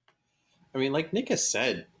 I mean, like Nick has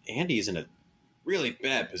said, Andy's in a really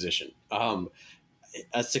bad position.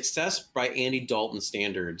 A success by Andy Dalton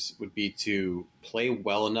standards would be to play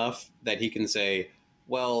well enough that he can say,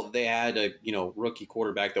 well, they had a rookie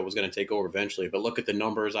quarterback that was going to take over eventually. But look at the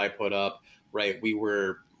numbers I put up. Right,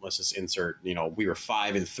 let's just insert. We were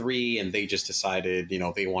 5-3, and they just decided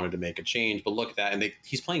they wanted to make a change. But look at that, and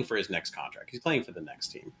he's playing for his next contract. He's playing for the next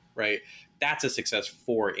team. Right, that's a success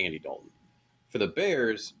for Andy Dalton. For the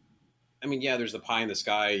Bears, I mean, yeah, there's the pie in the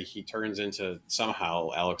sky. He turns into somehow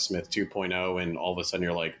Alex Smith 2.0, and all of a sudden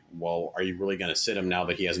you're like, well, are you really going to sit him now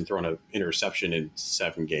that he hasn't thrown an interception in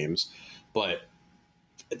 7 games? But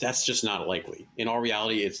that's just not likely. In all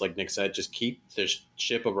reality, it's like Nick said, just keep the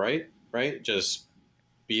ship upright, right? Just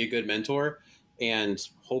be a good mentor, and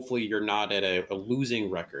hopefully you're not at a losing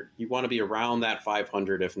record. You want to be around that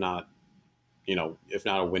 500, if not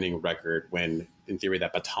a winning record, when in theory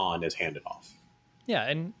that baton is handed off. Yeah,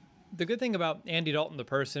 and the good thing about Andy Dalton, the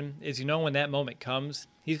person, is when that moment comes,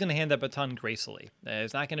 he's going to hand that baton gracefully.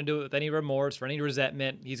 He's not going to do it with any remorse or any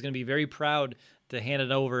resentment. He's going to be very proud to hand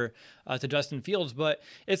it over to Justin Fields. But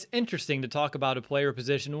it's interesting to talk about a player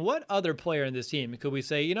position. What other player in this team could we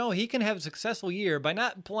say, he can have a successful year by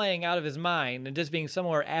not playing out of his mind and just being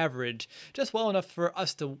somewhere average, just well enough for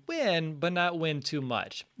us to win, but not win too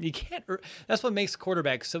much? You can't. That's what makes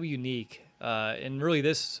quarterbacks so unique. And really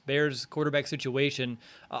this Bears quarterback situation,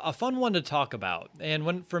 a fun one to talk about.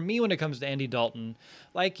 And for me, when it comes to Andy Dalton,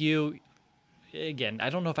 like you, again, I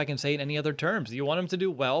don't know if I can say it in any other terms. You want him to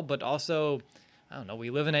do well, but also, I don't know, we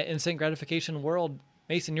live in an instant gratification world.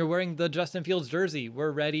 Mason, you're wearing the Justin Fields jersey. We're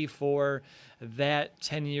ready for that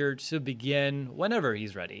tenure to begin whenever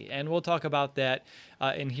he's ready. And we'll talk about that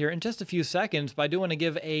in here in just a few seconds. But I do want to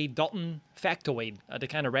give a Dalton factoid to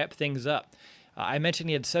kind of wrap things up. I mentioned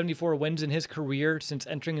he had 74 wins in his career since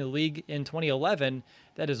entering the league in 2011.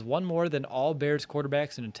 That is one more than all Bears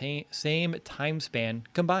quarterbacks in the same time span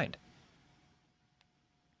combined.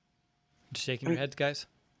 Just shaking your heads, guys?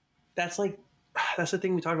 That's the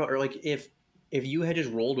thing we talked about earlier. Like, if you had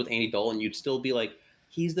just rolled with Andy Dalton, you'd still be like,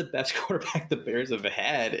 he's the best quarterback the Bears have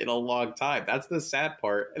had in a long time. That's the sad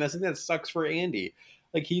part. And that's the thing that sucks for Andy.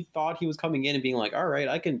 Like, he thought he was coming in and being like, all right,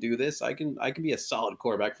 I can do this. I can be a solid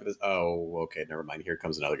quarterback for this. Oh, okay, never mind. Here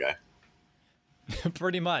comes another guy.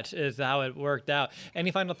 Pretty much is how it worked out.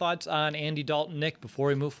 Any final thoughts on Andy Dalton, Nick, before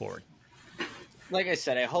we move forward? Like I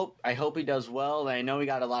said, I hope he does well. I know he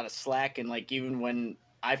got a lot of slack, and like even when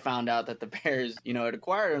I found out that the Bears, had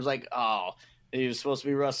acquired him, I was like, oh, he was supposed to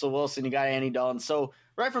be Russell Wilson. You got Andy Dalton. So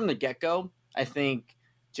right from the get-go, I think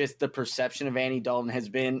just the perception of Andy Dalton has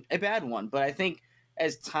been a bad one. But I think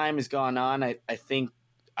as time has gone on, I think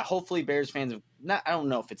hopefully Bears fans have not, I don't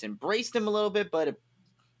know if it's embraced him a little bit, but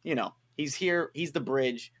he's here. He's the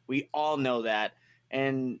bridge. We all know that.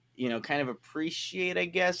 And, kind of appreciate, I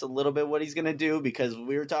guess, a little bit what he's going to do, because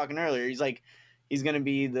we were talking earlier. He's going to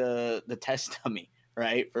be the test dummy,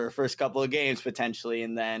 right, for the first couple of games potentially.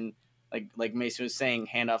 And then, like Mason was saying,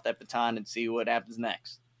 hand off that baton and see what happens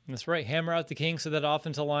next. That's right. Hammer out the kinks of that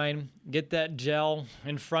offensive line, get that gel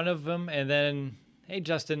in front of him, and then, hey,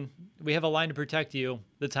 Justin, we have a line to protect you.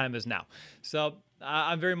 The time is now. So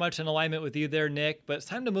I'm very much in alignment with you there, Nick, but it's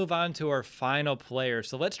time to move on to our final player.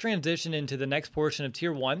 So let's transition into the next portion of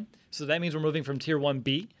Tier 1. So that means we're moving from Tier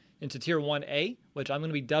 1B into Tier 1A, which I'm going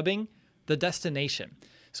to be dubbing the destination.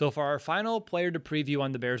 So for our final player to preview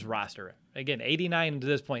on the Bears roster, again, 89 to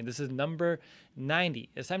this point, this is number 90.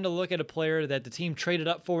 It's time to look at a player that the team traded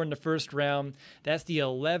up for in the first round. That's the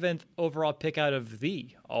 11th overall pick out of the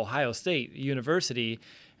Ohio State University,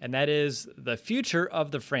 and that is the future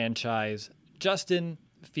of the franchise, Justin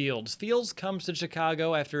Fields. Fields comes to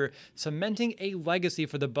Chicago after cementing a legacy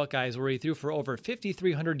for the Buckeyes, where he threw for over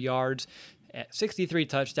 5,300 yards, 63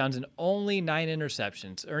 touchdowns, and only 9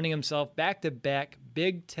 interceptions, earning himself back-to-back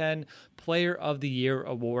Big Ten Player of the Year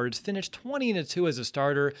awards. Finished 20-2 as a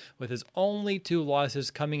starter, with his only 2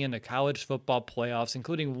 losses coming in the college football playoffs,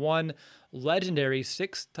 including one legendary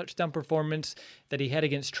 6-touchdown performance that he had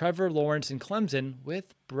against Trevor Lawrence in Clemson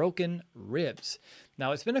with broken ribs.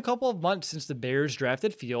 Now, it's been a couple of months since the Bears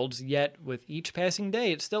drafted Fields, yet with each passing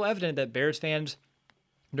day, it's still evident that Bears fans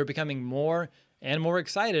are becoming more and more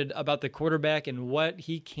excited about the quarterback and what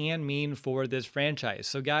he can mean for this franchise.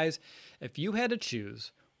 So, guys, if you had to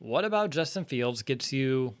choose, what about Justin Fields gets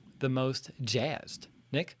you the most jazzed?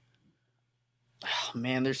 Nick? Oh,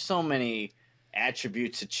 man, there's so many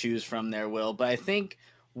attributes to choose from there, Will. But I think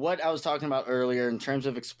what I was talking about earlier in terms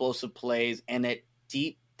of explosive plays and that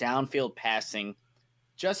deep downfield passing,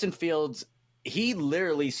 Justin Fields, he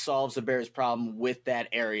literally solves the Bears' problem with that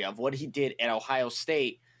area of what he did at Ohio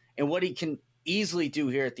State and what he can easily do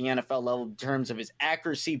here at the NFL level in terms of his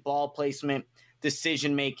accuracy, ball placement,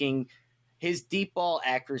 decision-making, his deep ball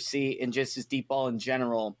accuracy, and just his deep ball in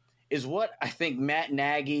general is what I think Matt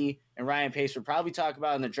Nagy and Ryan Pace would probably talk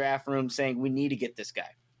about in the draft room, saying we need to get this guy.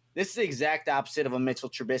 This is the exact opposite of a Mitchell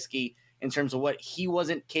Trubisky in terms of what he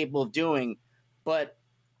wasn't capable of doing, but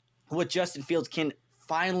what Justin Fields can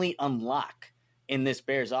finally unlock in this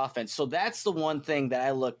Bears offense. So that's the one thing that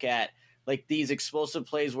I look at, like these explosive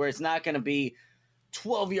plays where it's not going to be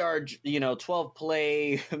 12-yard,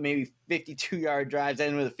 12-play, maybe 52-yard drives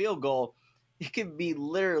ending with a field goal. It could be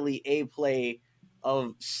literally a play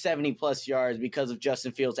of 70-plus yards because of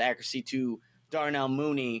Justin Fields' accuracy to Darnell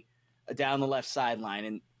Mooney down the left sideline,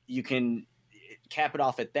 and you can cap it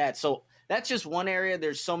off at that. So that's just one area.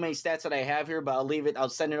 There's so many stats that I have here, but I'll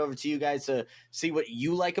send it over to you guys to see what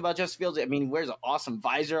you like about Justin Fields. I mean, he wears an awesome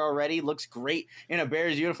visor already, looks great in a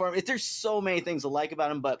Bears uniform. There's so many things to like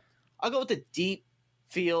about him, but I'll go with the deep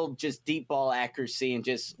field, just deep ball accuracy and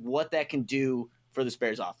just what that can do for this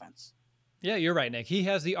Bears offense. Yeah, you're right, Nick. He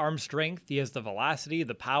has the arm strength, he has the velocity,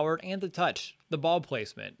 the power, and the touch, the ball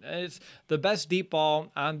placement. It's the best deep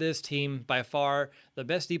ball on this team by far, the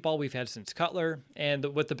best deep ball we've had since Cutler, and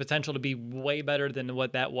with the potential to be way better than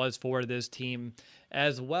what that was for this team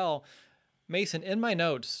as well. Mason, in my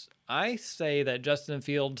notes, I say that Justin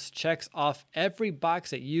Fields checks off every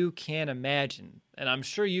box that you can imagine. And I'm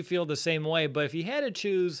sure you feel the same way, but if you had to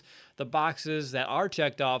choose the boxes that are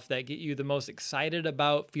checked off that get you the most excited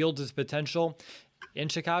about Fields' potential in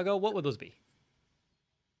Chicago, what would those be?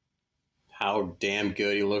 How damn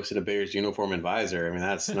good he looks in a Bears uniform and visor. I mean,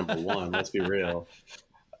 that's number one. Let's be real.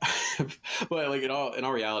 But like in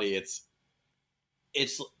all reality, it's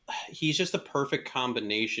he's just the perfect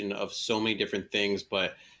combination of so many different things,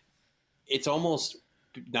 but it's almost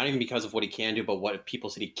not even because of what he can do, but what people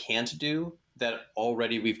said he can't do, that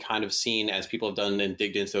already we've kind of seen as people have done and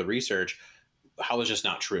digged into the research, how it's just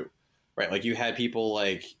not true, right? Like you had people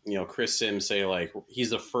like, Chris Sims say like,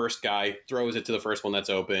 he's the first guy, throws it to the first one that's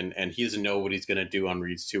open, and he doesn't know what he's going to do on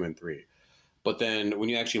reads 2 and 3. But then when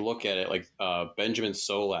you actually look at it, like Benjamin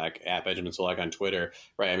Solak, at Benjamin Solak on Twitter,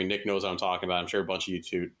 right? I mean, Nick knows what I'm talking about. I'm sure a bunch of you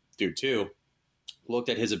two do too. Looked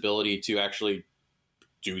at his ability to actually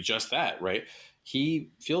do just that, right?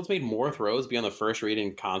 Fields made more throws beyond the first read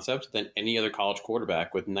in concept than any other college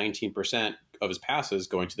quarterback, with 19% of his passes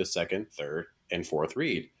going to the second, third, and fourth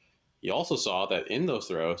read. You also saw that in those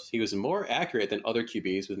throws, he was more accurate than other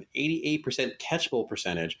QBs with an 88% catchable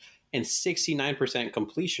percentage and 69%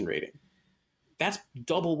 completion rating. That's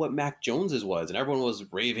double what Mac Jones's was, and everyone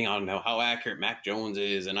was raving on how accurate Mac Jones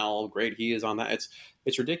is and how great he is on that.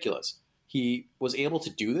 It's ridiculous. He was able to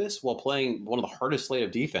do this while playing one of the hardest slate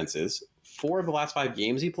of defenses. 4 of the last 5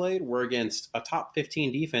 games he played were against a top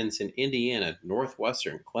 15 defense in Indiana,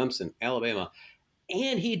 Northwestern, Clemson, Alabama,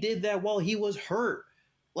 and he did that while he was hurt.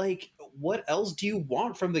 Like, what else do you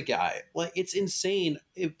want from the guy? Like, it's insane.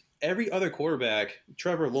 If every other quarterback,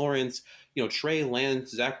 Trevor Lawrence, Trey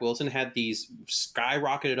Lance, Zach Wilson, had these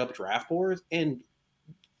skyrocketed up draft boards, and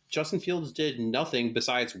Justin Fields did nothing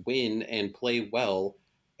besides win and play well,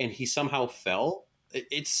 and he somehow fell.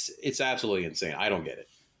 It's absolutely insane. I don't get it.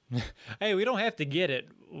 Hey, we don't have to get it.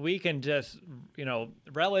 We can just,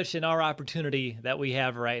 relish in our opportunity that we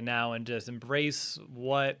have right now and just embrace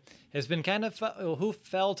what has been kind of who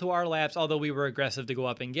fell to our laps, although we were aggressive to go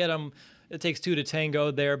up and get him. It takes 2 to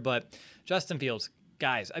tango there, but Justin Fields,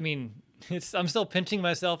 guys, I mean, I'm still pinching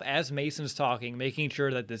myself as Mason's talking, making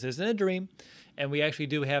sure that this isn't a dream, and we actually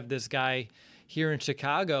do have this guy here in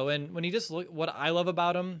Chicago. And when you just look, what I love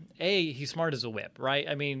about him, he's smart as a whip, right?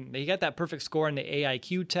 I mean, he got that perfect score in the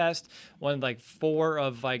AIQ test, one of 4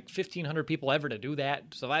 of 1,500 people ever to do that.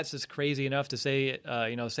 So that's just crazy enough to say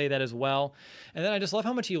that as well. And then I just love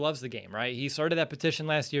how much he loves the game, right? He started that petition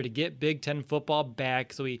last year to get Big Ten football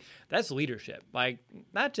back. So that's leadership,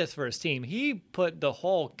 not just for his team. He put the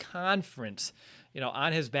whole conference,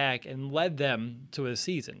 on his back and led them to a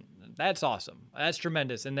season. That's awesome. That's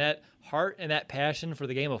tremendous. And that heart and that passion for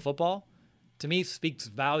the game of football, to me, speaks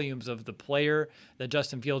volumes of the player that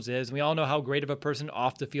Justin Fields is. And we all know how great of a person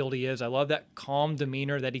off the field he is. I love that calm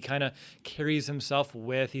demeanor that he kind of carries himself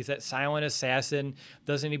with. He's that silent assassin.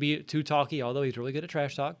 Doesn't need to be too talky, although he's really good at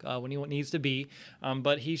trash talk when he needs to be.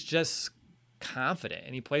 But he's just confident,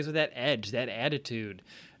 and he plays with that edge, that attitude.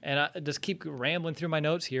 And I just keep rambling through my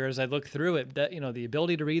notes here as I look through it. That the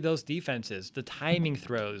ability to read those defenses, the timing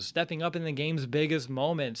throws, stepping up in the game's biggest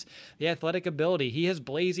moments, the athletic ability. He has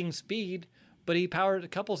blazing speed, but he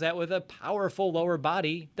couples that with a powerful lower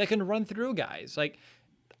body that can run through guys.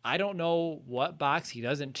 I don't know what box he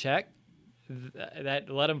doesn't check that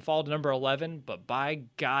let him fall to number 11, but by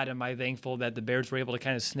God, am I thankful that the Bears were able to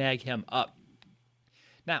kind of snag him up.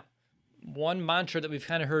 Now, one mantra that we've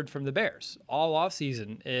kind of heard from the Bears all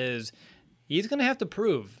offseason is, he's going to have to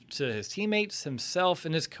prove to his teammates, himself,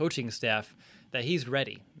 and his coaching staff that he's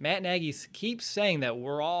ready. Matt Nagy keeps saying that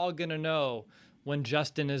we're all going to know when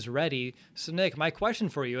Justin is ready. So, Nick, my question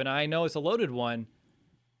for you, and I know it's a loaded one,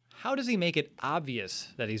 how does he make it obvious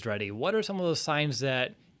that he's ready? What are some of those signs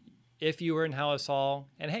that if you were in Hallis Hall,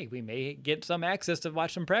 and hey, we may get some access to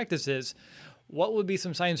watch some practices, what would be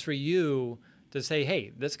some signs for you to say,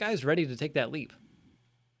 hey, this guy's ready to take that leap?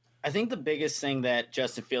 I think the biggest thing that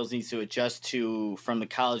Justin Fields needs to adjust to from the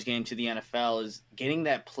college game to the NFL is getting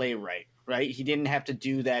that play right? He didn't have to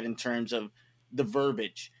do that in terms of the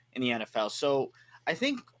verbiage in the NFL. So I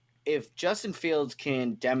think if Justin Fields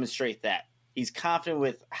can demonstrate that, he's confident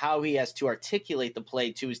with how he has to articulate the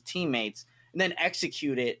play to his teammates and then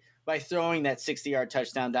execute it by throwing that 60-yard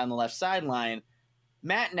touchdown down the left sideline,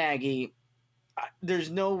 Matt Nagy,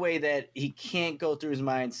 there's no way that he can't go through his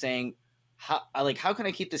mind saying, how can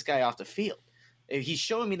I keep this guy off the field? If he's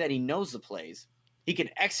showing me that he knows the plays, he can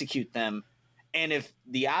execute them. And if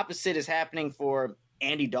the opposite is happening for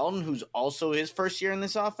Andy Dalton, who's also his first year in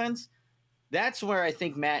this offense, that's where I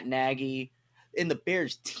think Matt Nagy and the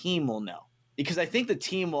Bears team will know. Because I think the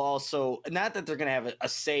team will also, not that they're going to have a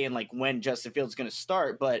say in like when Justin Fields is going to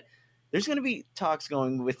start, but there's going to be talks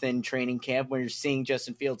going within training camp where you're seeing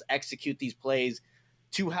Justin Fields execute these plays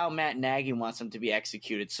to how Matt Nagy wants them to be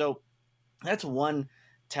executed. So that's one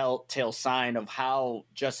telltale sign of how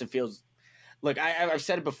Justin Fields – look, I've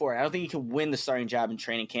said it before. I don't think he can win the starting job in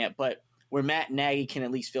training camp, but where Matt Nagy can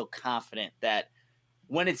at least feel confident that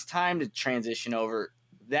when it's time to transition over,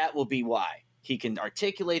 that will be why. He can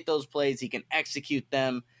articulate those plays, he can execute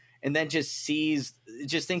them, and then just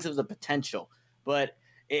thinks of the potential. But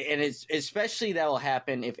it's especially that will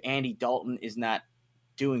happen if Andy Dalton is not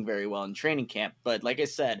doing very well in training camp. But like I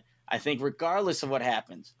said, I think regardless of what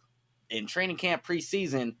happens in training camp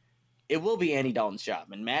preseason, it will be Andy Dalton's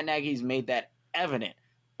job. And Matt Nagy's made that evident.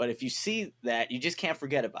 But if you see that, you just can't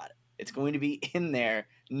forget about it. It's going to be in there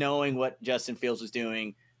knowing what Justin Fields was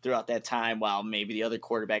doing throughout that time while maybe the other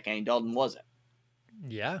quarterback, Andy Dalton, wasn't.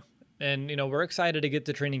 Yeah. And, we're excited to get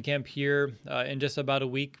to training camp here in just about a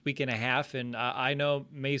week and a half. And I know,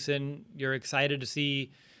 Mason, you're excited to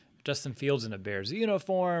see Justin Fields in a Bears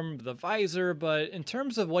uniform, the visor. But in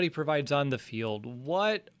terms of what he provides on the field,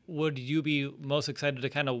 what would you be most excited to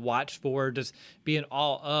kind of watch for, just be in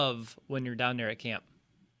awe of when you're down there at camp?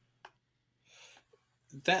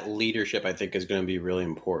 That leadership, I think, is going to be really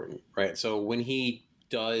important, right? So when he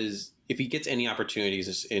does, if he gets any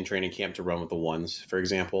opportunities in training camp to run with the ones, for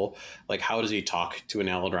example, like how does he talk to an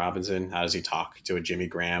Allen Robinson? How does he talk to a Jimmy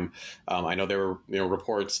Graham? I know there were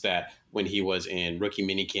reports that when he was in rookie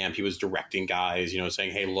minicamp, he was directing guys,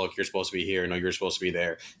 saying, hey, look, you're supposed to be here. No, you're supposed to be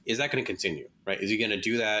there. Is that going to continue, right? Is he going to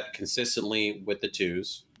do that consistently with the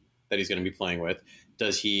twos that he's going to be playing with?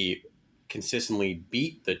 Does he consistently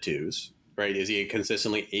beat the twos, right? Is he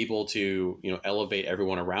consistently able to, elevate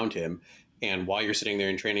everyone around him? And while you're sitting there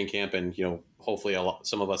in training camp and, hopefully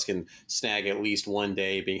some of us can snag at least one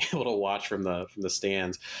day being able to watch from the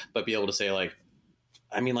stands, but be able to say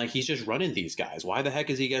he's just running these guys. Why the heck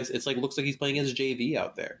is he against? It's looks like he's playing against JV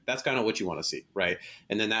out there. That's kind of what you want to see, right?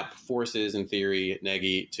 And then that forces, in theory,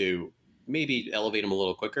 Nagy to maybe elevate him a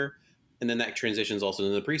little quicker. And then that transitions also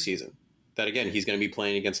into the preseason. That, again, he's going to be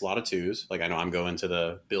playing against a lot of twos. I know I'm going to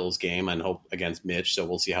the Bills game and hope against Mitch, so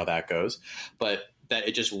we'll see how that goes. But that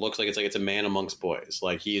it just looks like it's a man amongst boys.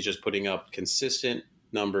 He is just putting up consistent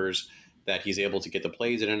numbers that he's able to get the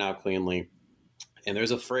plays in and out cleanly. And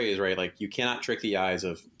there's a phrase, right? You cannot trick the eyes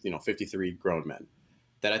of, 53 grown men.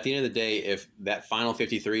 That at the end of the day, if that final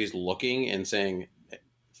 53 is looking and saying,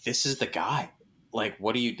 this is the guy,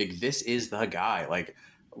 what do you think? This is the guy.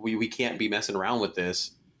 We can't be messing around with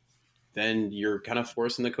this. Then you're kind of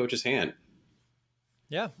forcing the coach's hand.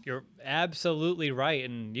 Yeah, you're absolutely right.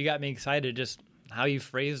 And you got me excited just how you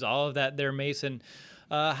phrased all of that there, Mason.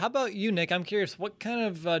 How about you, Nick? I'm curious, what kind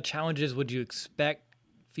of challenges would you expect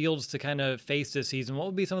Fields to kind of face this season? What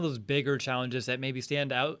would be some of those bigger challenges that maybe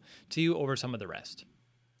stand out to you over some of the rest?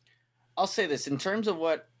 I'll say this. In terms of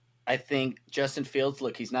what I think Justin Fields,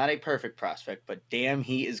 look, he's not a perfect prospect, but damn,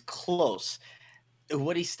 he is close.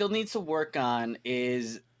 What he still needs to work on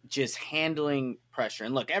is just handling pressure.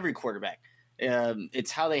 And look, every quarterback,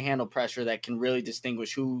 it's how they handle pressure that can really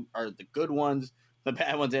distinguish who are the good ones, the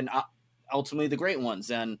bad ones, and ultimately the great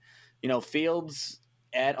ones. And, Fields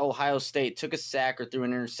at Ohio State took a sack or threw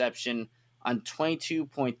an interception on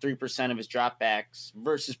 22.3% of his dropbacks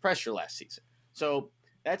versus pressure last season. So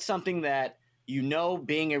that's something that,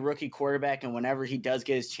 being a rookie quarterback, and whenever he does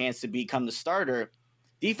get his chance to become the starter,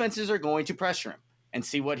 defenses are going to pressure him and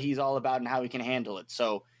see what he's all about and how he can handle it.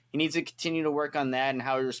 So he needs to continue to work on that and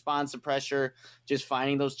how he responds to pressure, just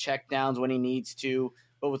finding those check downs when he needs to.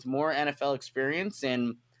 But with more NFL experience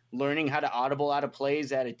and learning how to audible out of plays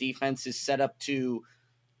that a defense is set up to,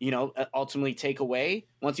 ultimately take away,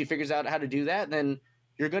 once he figures out how to do that, then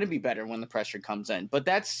you're going to be better when the pressure comes in. But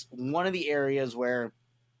that's one of the areas where,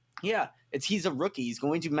 he's a rookie. He's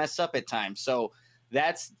going to mess up at times. So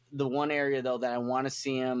that's the one area, though, that I want to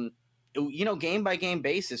see him, game by game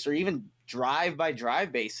basis or even drive by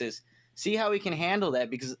drive basis, see how he can handle that,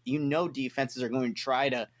 because defenses are going to try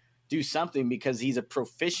to do something because he's a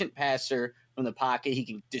proficient passer from the pocket. He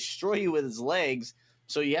can destroy you with his legs.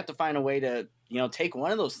 So you have to find a way to, take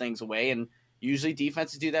one of those things away. And usually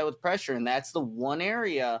defenses do that with pressure. And that's the one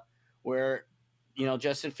area where,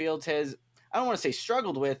 Justin Fields has, I don't want to say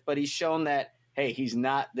struggled with, but he's shown that, hey, he's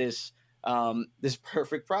not this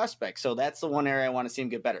perfect prospect. So that's the one area I want to see him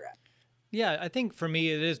get better at. Yeah, I think for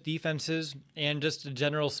me it is defenses and just the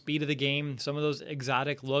general speed of the game. Some of those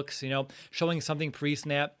exotic looks, showing something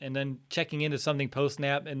pre-snap and then checking into something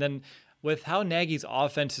post-snap. And then with how Nagy's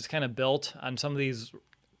offense is kind of built on some of these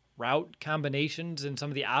route combinations and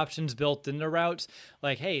some of the options built in the routes,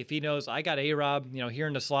 like, hey, if he knows I got A-Rob, here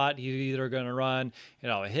in the slot, he's either going to run,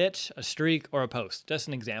 a hitch, a streak, or a post. Just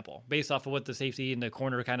an example, based off of what the safety in the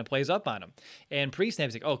corner kind of plays up on him. And pre-snap,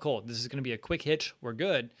 he's like, oh, cool, this is going to be a quick hitch, we're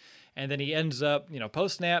good. And then he ends up,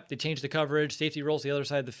 post-snap, they change the coverage, safety rolls to the other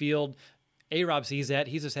side of the field. A-Rob sees that,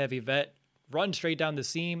 he's this heavy vet, runs straight down the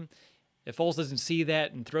seam. If Foles doesn't see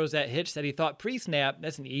that and throws that hitch that he thought pre-snap,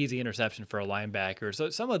 that's an easy interception for a linebacker.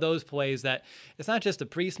 So some of those plays that it's not just a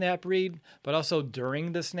pre-snap read, but also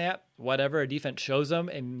during the snap, whatever a defense shows them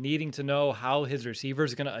and needing to know how his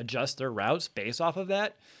receivers are going to adjust their routes based off of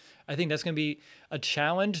that. I think that's going to be a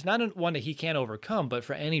challenge, not one that he can't overcome, but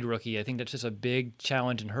for any rookie, I think that's just a big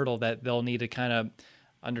challenge and hurdle that they'll need to kind of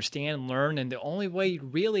understand, learn, and the only way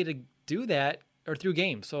really to do that are through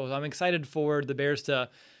games. So I'm excited for the Bears to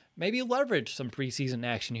maybe leverage some preseason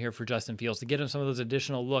action here for Justin Fields to get him some of those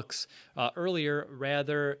additional looks earlier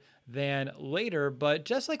rather than later. But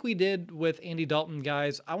just like we did with Andy Dalton,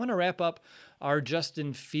 guys, I want to wrap up our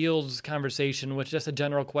Justin Fields conversation with just a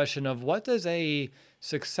general question of what does a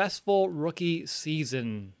successful rookie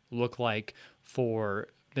season look like for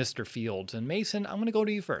Mr. Fields? And Mason, I'm going to go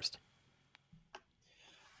to you first.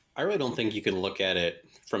 I really don't think you can look at it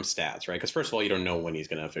from stats, right? Because first of all, you don't know when he's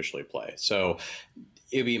going to officially play. So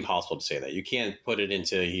it'd be impossible to say that. You can't put it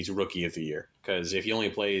into he's rookie of the year, because if he only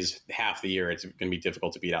plays half the year, it's going to be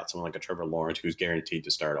difficult to beat out someone like a Trevor Lawrence who's guaranteed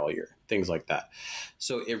to start all year, things like that.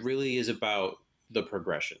 So it really is about the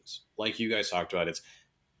progressions. Like you guys talked about, it's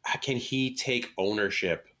can he take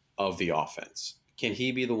ownership of the offense? Can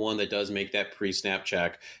he be the one that does make that pre-snap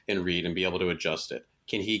check and read and be able to adjust it?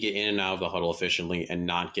 Can he get in and out of the huddle efficiently and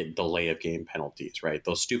not get delay of game penalties, right?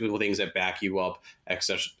 Those stupid things that back you up,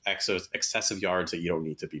 excessive yards that you don't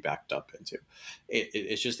need to be backed up into.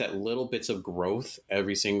 It's just that little bits of growth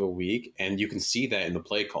every single week, and you can see that in the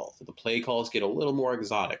play calls. The play calls get a little more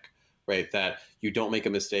exotic, right? That you don't make a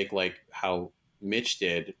mistake like how Mitch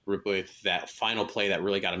did with that final play that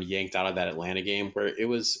really got him yanked out of that Atlanta game, where it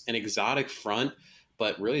was an exotic front,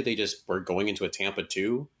 but really they just were going into a Tampa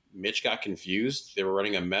 2. Mitch got confused. They were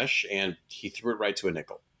running a mesh, and he threw it right to a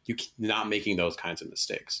nickel. You're not making those kinds of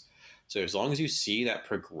mistakes. So as long as you see that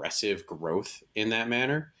progressive growth in that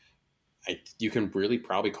manner, you can really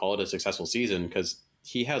probably call it a successful season, because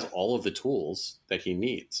he has all of the tools that he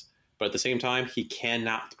needs. But at the same time, he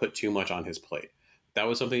cannot put too much on his plate. That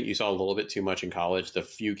was something that you saw a little bit too much in college. The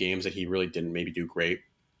few games that he really didn't maybe do great.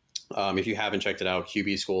 If you haven't checked it out,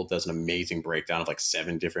 QB School does an amazing breakdown of like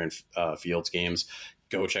 7 different Fields games.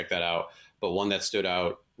 Go check that out. But one that stood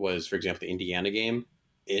out was, for example, the Indiana game.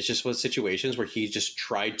 It just was situations where he just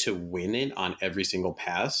tried to win it on every single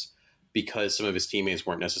pass because some of his teammates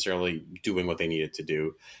weren't necessarily doing what they needed to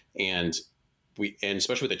do. And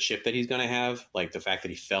especially with the chip that he's going to have, like the fact that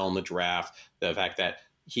he fell in the draft, the fact that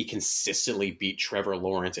he consistently beat Trevor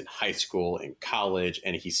Lawrence in high school and college,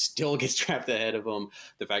 and he still gets drafted ahead of him.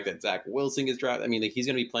 The fact that Zach Wilson gets drafted. I mean, he's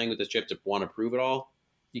going to be playing with this chip to want to prove it all.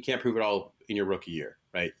 You can't prove it all in your rookie year,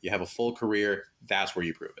 right? You have a full career. That's where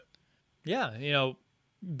you prove it. Yeah.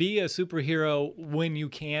 Be a superhero when you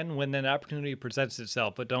can, when an opportunity presents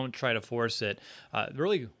itself, but don't try to force it.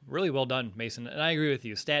 Really, really well done, Mason. And I agree with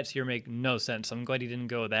you. Stats here make no sense. I'm glad he didn't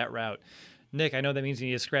go that route. Nick, I know that means you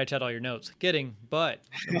need to scratch out all your notes. Kidding. But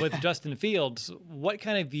with Justin Fields, what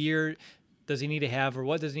kind of year does he need to have, or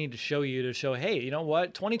what does he need to show you to show, hey, you know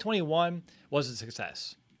what? 2021 was a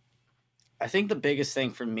success. I think the biggest thing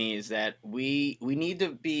for me is that we need to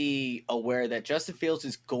be aware that Justin Fields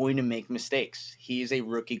is going to make mistakes. He is a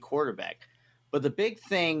rookie quarterback. But the big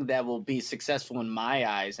thing that will be successful in my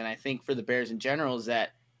eyes, and I think for the Bears in general, is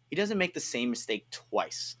that he doesn't make the same mistake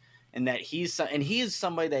twice. And that he is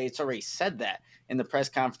somebody that it's already said that in the press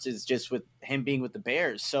conferences, just with him being with the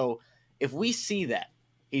Bears. So if we see that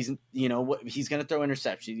he's going to throw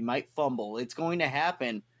interceptions, he might fumble, it's going to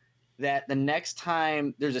happen that the next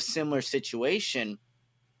time there's a similar situation,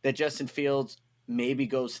 that Justin Fields maybe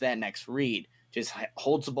goes to that next read, just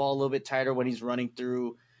holds the ball a little bit tighter when he's running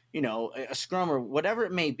through, a scrum or whatever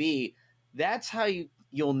it may be. That's how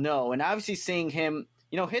you'll know. And obviously seeing him,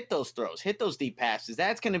 hit those throws, hit those deep passes,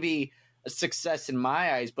 that's going to be a success in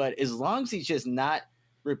my eyes. But as long as he's just not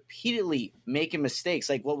repeatedly making mistakes,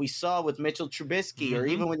 like what we saw with Mitchell Trubisky or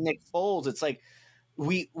even with Nick Foles, it's like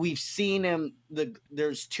we've seen him.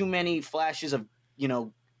 There's too many flashes of,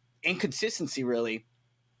 inconsistency, really.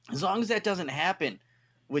 As long as that doesn't happen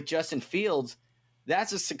with Justin Fields,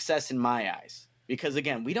 that's a success in my eyes. Because,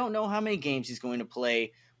 again, we don't know how many games he's going to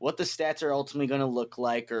play, what the stats are ultimately going to look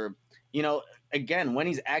like, or, again, when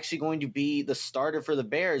he's actually going to be the starter for the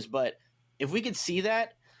Bears. But if we could see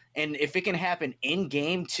that, and if it can happen in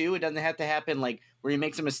game too, it doesn't have to happen like where he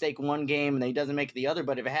makes a mistake one game and then he doesn't make it the other.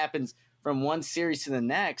 But if it happens from one series to the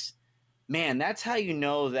next, man, that's how you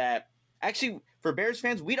know that. Actually, for Bears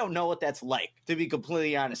fans, we don't know what that's like, to be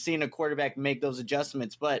completely honest, seeing a quarterback make those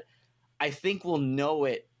adjustments. But I think we'll know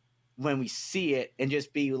it when we see it and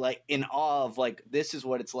just be like in awe of like, this is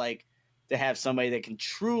what it's like to have somebody that can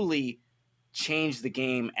truly change the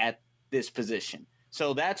game at this position.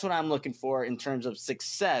 So that's what I'm looking for in terms of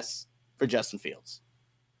success for Justin Fields.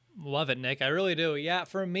 Love it, Nick. I really do. Yeah,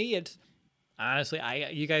 for me, it's honestly,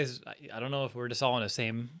 I don't know if we're just all in the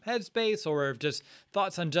same headspace or if just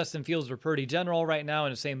thoughts on Justin Fields were pretty general right now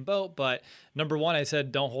in the same boat. But number one, I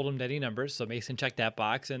said, don't hold him to any numbers. So Mason checked that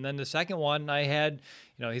box. And then the second one I had,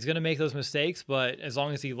 he's going to make those mistakes, but as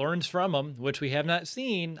long as he learns from them, which we have not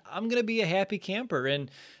seen, I'm going to be a happy camper.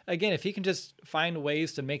 And again, if he can just find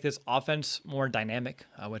ways to make this offense more dynamic,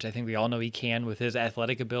 which I think we all know he can with his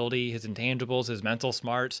athletic ability, his intangibles, his mental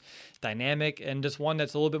smarts, dynamic, and just one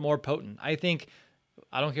that's a little bit more potent. I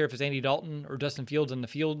don't care if it's Andy Dalton or Justin Fields in the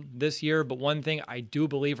field this year, but one thing I do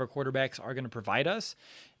believe our quarterbacks are going to provide us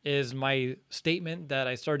is my statement that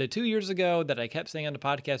I started 2 years ago that I kept saying on the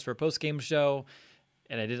podcast for a post-game show,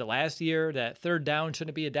 and I did it last year, that third down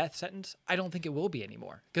shouldn't be a death sentence. I don't think it will be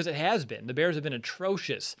anymore because it has been. The Bears have been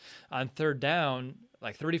atrocious on third down,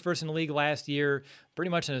 like 31st in the league last year,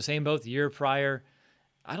 pretty much in the same boat the year prior.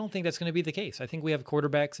 I don't think that's going to be the case. I think we have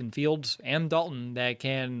quarterbacks in Fields and Dalton that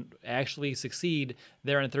can actually succeed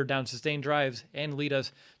there on third down sustained drives and lead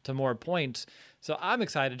us to more points. So I'm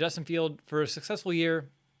excited. Justin Fields for a successful year,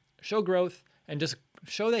 show growth, and just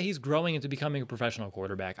show that he's growing into becoming a professional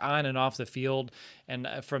quarterback on and off the field. And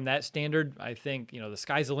from that standard, I think, the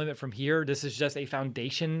sky's the limit from here. This is just a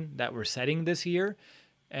foundation that we're setting this year.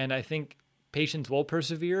 And I think patience will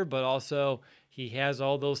persevere, but also he has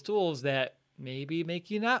all those tools that maybe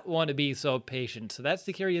make you not want to be so patient. So that's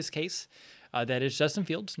the curious case. That is Justin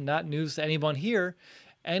Fields. Not news to anyone here.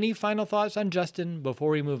 Any final thoughts on Justin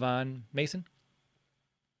before we move on, Mason?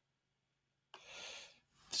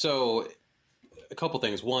 So a couple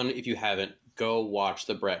things. One, if you haven't, go watch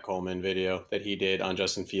the Brett Coleman video that he did on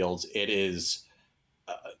Justin Fields. It is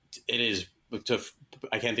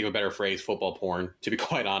I can't think of a better phrase, football porn, to be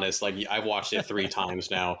quite honest. Like, I've watched it 3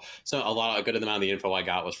 times now. So a good amount of the info I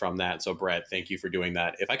got was from that. So Brett, thank you for doing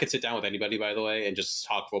that. If I could sit down with anybody, by the way, and just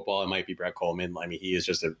talk football, it might be Brett Coleman. I mean, he is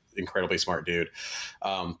just an incredibly smart dude.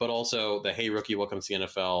 But also the Hey Rookie, Welcome to the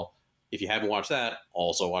NFL. If you haven't watched that,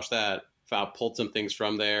 also watch that. Pulled some things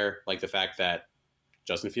from there, like the fact that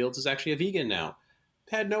Justin Fields is actually a vegan now.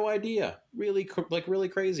 Had no idea. Really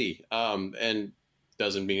crazy. And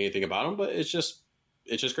doesn't mean anything about him, but it's just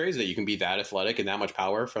crazy that you can be that athletic and that much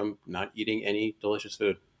power from not eating any delicious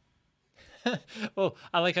food. Well,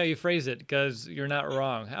 I like how you phrase it because you're not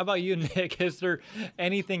wrong. How about you, Nick? Is there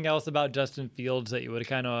anything else about Justin Fields that you would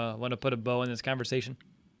kind of want to put a bow in this conversation?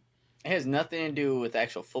 It has nothing to do with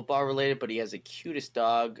actual football related, but he has the cutest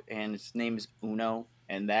dog, and his name is Uno,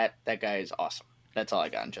 and that guy is awesome. That's all I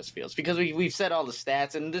got on Justin Fields because we've said all the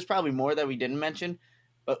stats, and there's probably more that we didn't mention,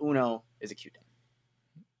 but Uno is a cute dog.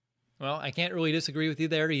 Well, I can't really disagree with you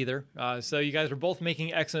there either. So you guys are both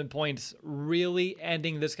making excellent points, really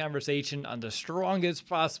ending this conversation on the strongest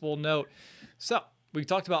possible note. So we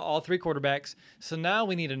talked about all 3 quarterbacks. So now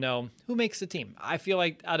we need to know who makes the team. I feel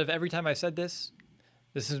like out of every time I said this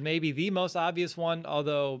is maybe the most obvious one,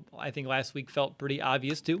 although I think last week felt pretty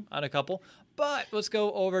obvious too on a couple. But let's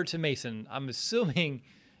go over to Mason. I'm assuming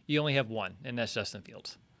you only have one, and that's Justin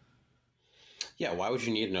Fields. Yeah, why would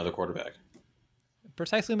you need another quarterback?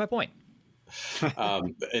 Precisely my point.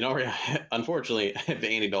 Unfortunately,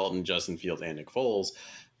 Andy Dalton, Justin Fields, and Nick Foles,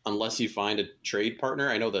 unless you find a trade partner,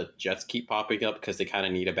 I know the Jets keep popping up because they kind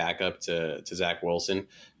of need a backup to Zach Wilson.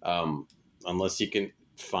 Unless you can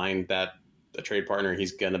find a trade partner,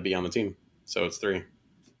 he's going to be on the team. So it's 3.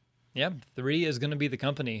 Yeah, 3 is going to be the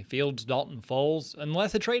company. Fields, Dalton, Foles,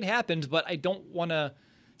 unless a trade happens, but I don't want to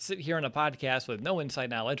sit here on a podcast with no inside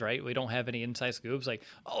knowledge, right? We don't have any inside scoops like,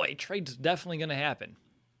 oh, a trade's definitely going to happen.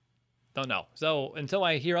 Don't know. So until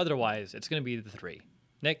I hear otherwise, it's going to be the 3.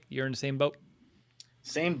 Nick, you're in the same boat?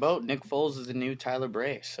 Same boat. Nick Foles is the new Tyler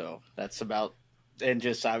Bray. So that's about, and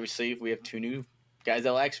just obviously we have 2 new guys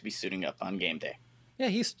that will actually be suiting up on game day.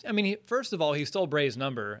 Yeah, first of all, he stole Bray's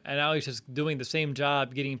number, and now he's just doing the same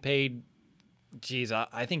job, getting paid,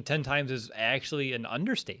 I think 10 times is actually an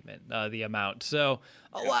understatement, the amount. So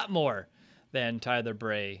a lot more than Tyler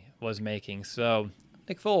Bray was making. So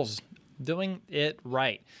Nick Foles doing it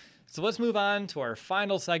right. So let's move on to our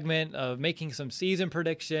final segment of making some season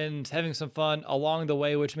predictions, having some fun along the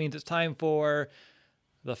way, which means it's time for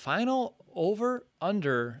the final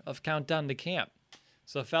over-under of Countdown to Camp.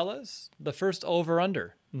 So, fellas, the first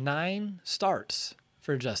over-under, 9 starts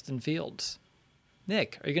for Justin Fields.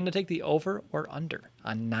 Nick, are you going to take the over or under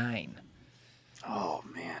on 9? Oh,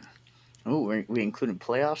 man. Oh, we included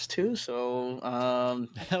playoffs, too? So, I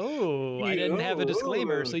didn't have a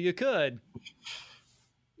disclaimer, so you could.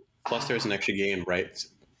 Plus, there's an extra game, right?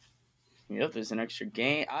 Yep, there's an extra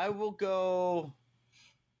game. I'll go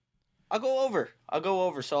over.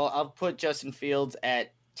 So I'll put Justin Fields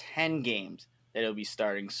at 10 games that he'll be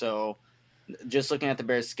starting. So just looking at the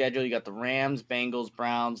Bears' schedule, you got the Rams, Bengals,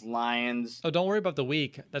 Browns, Lions. Oh, don't worry about the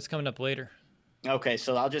week. That's coming up later. Okay,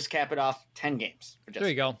 so I'll just cap it off 10 games. For Justin. There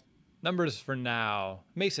you go. Numbers for now.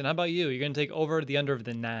 Mason, how about you? You're going to take over the under of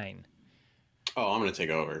the 9. Oh, I'm going to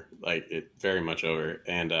take over. Very much over.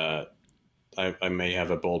 And I may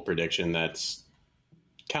have a bold prediction that's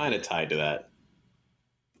kind of tied to that.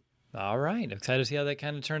 All right. Excited to see how that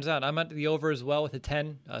kind of turns out. I'm at the over as well with a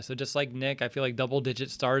 10. So just like Nick, I feel like double-digit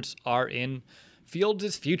starts are in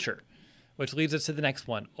Fields' future, which leads us to the next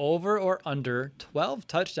one. Over or under 12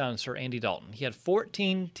 touchdowns for Andy Dalton. He had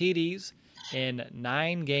 14 TDs in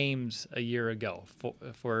 9 games a year ago,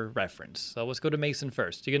 for reference. So let's go to Mason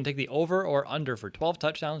first. You going to take the over or under for 12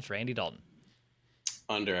 touchdowns for Andy Dalton?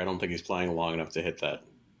 Under. I don't think he's playing long enough to hit that.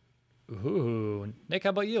 Ooh. Nick,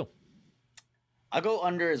 how about you? I'll go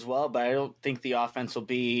under as well, but I don't think the offense will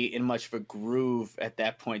be in much of a groove at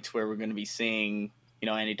that point to where we're going to be seeing,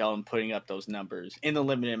 Andy Dalton putting up those numbers in the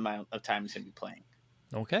limited amount of time he's going to be playing.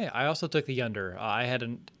 Okay. I also took the under. I had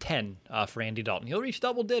a 10 for Andy Dalton. He'll reach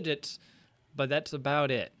double digits, but that's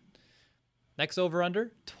about it. Next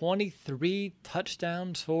over-under, 23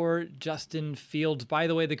 touchdowns for Justin Fields. By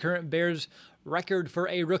the way, the current Bears record for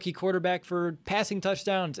a rookie quarterback for passing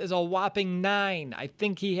touchdowns is a whopping 9. I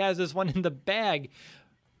think he has this one in the bag.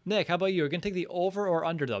 Nick, how about you? Are you going to take the over or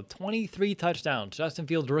under, though? 23 touchdowns, Justin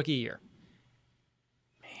Fields' rookie year.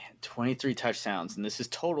 Man, 23 touchdowns, and this is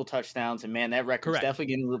total touchdowns, and man, that record's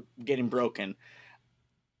definitely getting broken.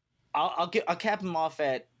 I'll cap him off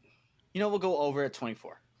at, we'll go over at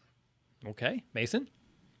 24. Okay. Mason?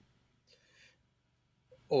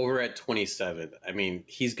 Over at 27. I mean,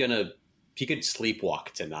 he could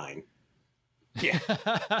sleepwalk to 9. Yeah.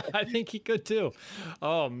 I think he could too.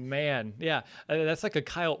 Oh, man. Yeah. That's like a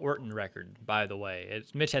Kyle Orton record, by the way.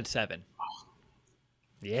 Mitch had 7.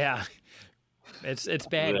 Yeah. It's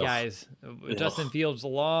bad, guys. Justin Fields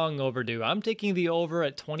long overdue. I'm taking the over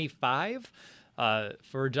at 25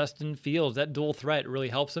 for Justin Fields. That dual threat really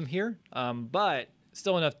helps him here, but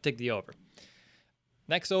still enough to take the over.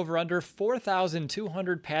 Next over under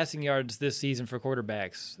 4,200 passing yards this season for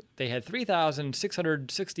quarterbacks. They had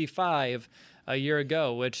 3,665 a year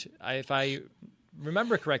ago, which, if I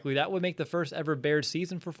remember correctly, that would make the first ever Bears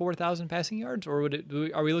season for 4,000 passing yards, or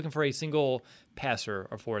are we looking for a single passer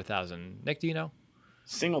of 4,000? Nick, do you know?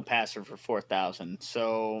 Single passer for 4,000.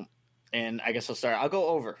 So, and I guess I'll go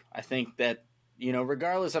over. I think that,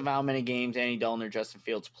 regardless of how many games Andy Dalton or Justin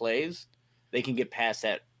Fields plays, they can get past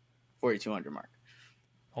that 4,200 mark.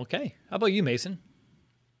 Okay. How about you, Mason?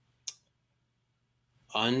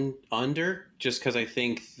 Under, just because I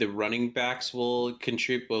think the running backs will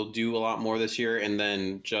do a lot more this year, and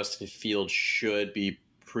then Justin Fields should be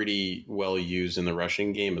pretty well used in the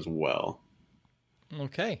rushing game as well.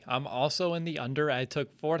 Okay. I'm also in the under. I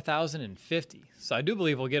took 4,050. So I do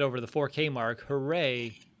believe we'll get over the 4K mark.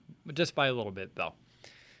 Hooray. Just by a little bit, though.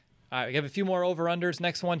 All right, we have a few more over-unders.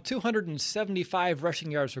 Next one, 275 rushing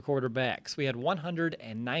yards for quarterbacks. We had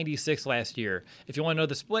 196 last year. If you want to know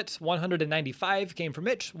the splits, 195 came from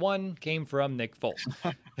Mitch, 1 came from Nick Foles.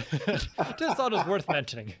 Just thought it was worth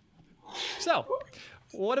mentioning. So,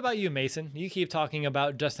 what about you, Mason? You keep talking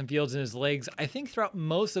about Justin Fields and his legs, I think, throughout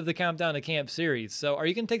most of the Countdown to Camp series. So, are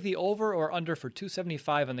you going to take the over or under for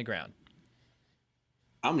 275 on the ground?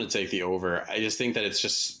 I'm going to take the over. I just think that he's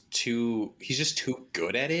just too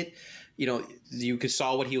good at it. You know, you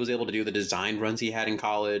saw what he was able to do, the design runs he had in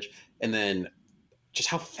college, and then just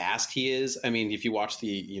how fast he is. I mean, if you watch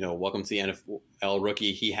the, Welcome to the NFL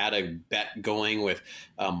Rookie, he had a bet going with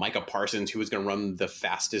Micah Parsons, who was going to run the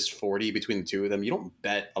fastest 40 between the two of them. You don't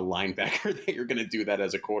bet a linebacker that you're going to do that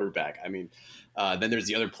as a quarterback. I mean, then there's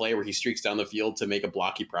the other play where he streaks down the field to make a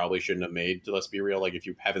block he probably shouldn't have made. Let's be real. Like, if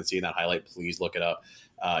you haven't seen that highlight, please look it up.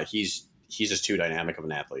 He's just too dynamic of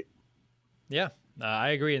an athlete. Yeah,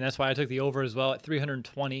 I agree. And that's why I took the over as well at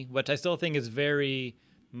 320, which I still think is very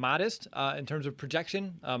modest in terms of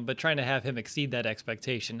projection, but trying to have him exceed that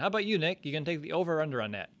expectation. How about you, Nick? You can take the over or under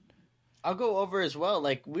on that? I'll go over as well.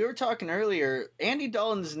 Like we were talking earlier, Andy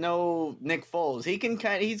Dalton's no Nick Foles.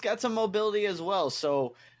 He's got some mobility as well.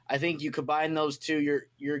 So I think you combine those two,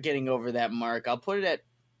 you're getting over that mark. I'll put it at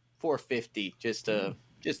 450 just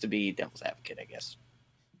to be devil's advocate, I guess.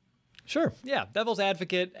 Sure. Yeah. Devil's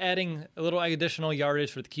advocate, adding a little additional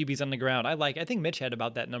yardage for the QBs on the ground. I think Mitch had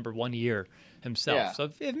about that number 1 year himself. Yeah. So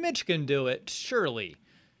if Mitch can do it, surely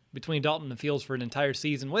between Dalton and Fields for an entire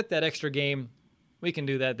season with that extra game, we can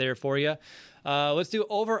do that there for you. Let's do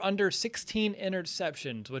over under 16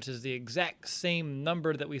 interceptions, which is the exact same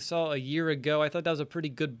number that we saw a year ago. I thought that was a pretty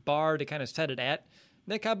good bar to kind of set it at.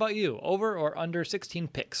 Nick, how about you? Over or under 16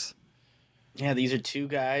 picks? Yeah, these are two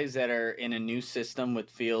guys that are in a new system with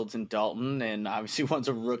Fields and Dalton, and obviously one's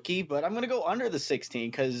a rookie, but I'm going to go under the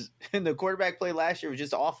 16 because the quarterback play last year was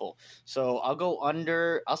just awful. So I'll go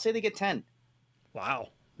under. I'll say they get 10. Wow.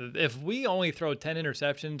 If we only throw 10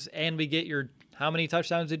 interceptions and we get how many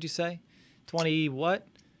touchdowns did you say? 20 what?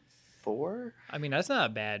 4? I mean, that's not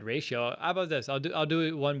a bad ratio. How about this? I'll do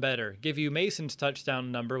it one better. Give you Mason's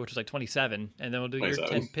touchdown number, which is like 27, and then we'll do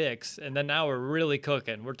 27. Your 10 picks. And then now we're really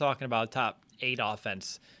cooking. We're talking about top 8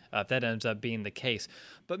 offense, if that ends up being the case.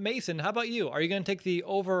 But Mason, how about you? Are you going to take the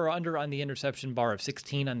over or under on the interception bar of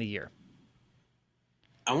 16 on the year?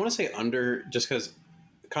 I want to say under just because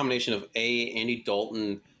the combination of Andy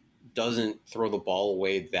Dalton doesn't throw the ball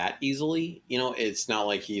away that easily. It's not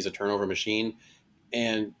like he's a turnover machine.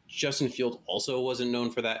 And Justin Fields also wasn't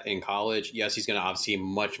known for that in college. Yes, he's going to obviously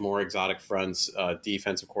much more exotic fronts.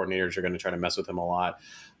 Defensive coordinators are going to try to mess with him a lot.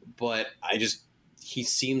 But he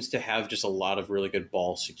seems to have just a lot of really good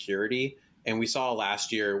ball security. And we saw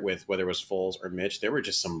last year with whether it was Foles or Mitch, there were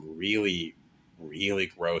just some really, really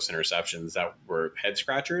gross interceptions that were head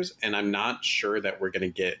scratchers. And I'm not sure that we're going to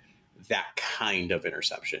get that kind of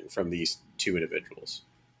interception from these two individuals.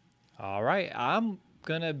 All right. I'm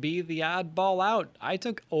going to be the oddball out. I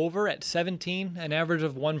took over at 17, an average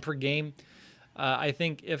of 1 per game. I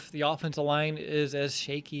think if the offensive line is as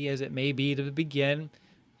shaky as it may be to begin,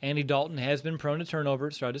 Andy Dalton has been prone to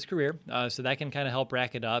turnovers throughout his career, so that can kind of help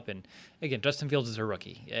rack it up. And again, Justin Fields is a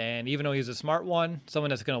rookie. And even though he's a smart one, someone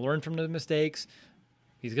that's going to learn from the mistakes,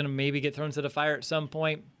 he's going to maybe get thrown to the fire at some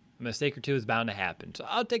point. A mistake or two is bound to happen. So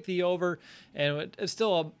I'll take the over, and it's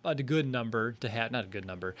still a good number to have. Not a good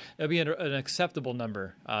number. It'll be an acceptable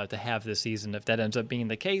number to have this season if that ends up being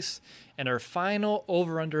the case. And our final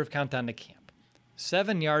over-under of Countdown to Camp.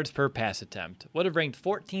 7 yards per pass attempt. Would have ranked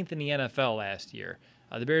 14th in the NFL last year.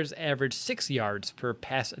 The Bears averaged 6 yards per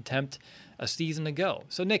pass attempt a season ago.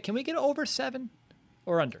 So, Nick, can we get over 7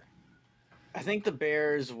 or under? I think the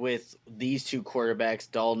Bears, with these two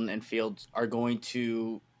quarterbacks, Dalton and Fields, are going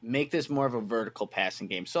to make this more of a vertical passing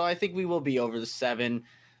game. So I think we will be over the 7,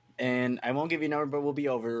 and I won't give you a number, but we'll be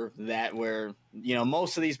over that where,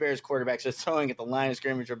 most of these Bears quarterbacks are throwing at the line of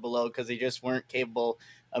scrimmage or below because they just weren't capable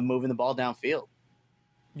of moving the ball downfield.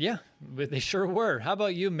 Yeah, but they sure were. How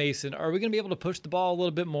about you, Mason? Are we going to be able to push the ball a little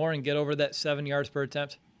bit more and get over that 7 yards per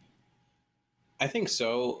attempt? I think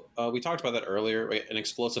so. We talked about that earlier. Right? An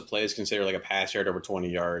explosive play is considered like a pass yard over 20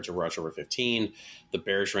 yards, a rush over 15. The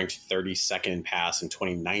Bears ranked 32nd in pass and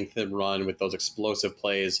 29th in run with those explosive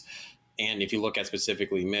plays. And if you look at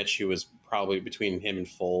specifically Mitch, who was probably between him and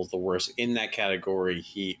Foles the worst in that category,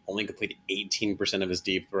 he only completed 18% of his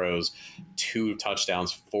deep throws, 2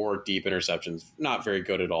 touchdowns, 4 deep interceptions. Not very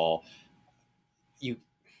good at all.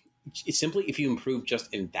 Simply, if you improve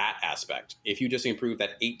just in that aspect, if you just improve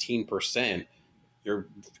that 18%, you're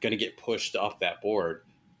going to get pushed up that board.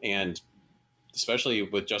 And especially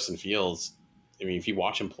with Justin Fields, I mean, if you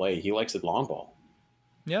watch him play, he likes the long ball.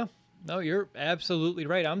 Yeah. No, you're absolutely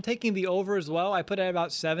right. I'm taking the over as well. I put it at about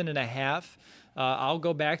 7.5. I'll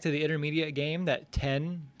go back to the intermediate game, that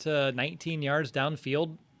 10 to 19 yards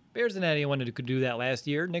downfield. Bears didn't have anyone who could do that last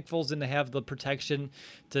year. Nick Foles didn't have the protection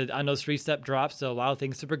on those 3-step drops to allow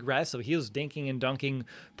things to progress, so he was dinking and dunking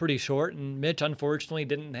pretty short, and Mitch, unfortunately,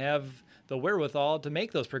 didn't have the wherewithal to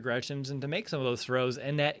make those progressions and to make some of those throws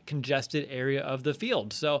in that congested area of the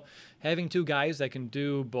field. So having two guys that can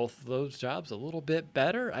do both of those jobs a little bit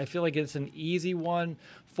better, I feel like it's an easy one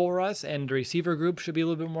for us, and the receiver group should be a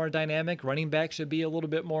little bit more dynamic. Running back should be a little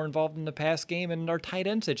bit more involved in the pass game, and our tight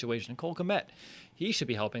end situation, Cole Kmet, he should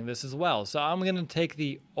be helping this as well. So I'm going to take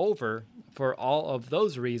the over for all of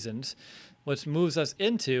those reasons, which moves us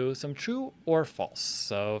into some true or false.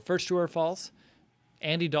 So first true or false,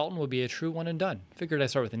 Andy Dalton will be a true one and done. Figured I'd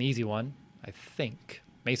start with an easy one, I think.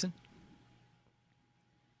 Mason?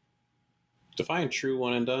 Define true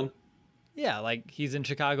one and done? Yeah, like he's in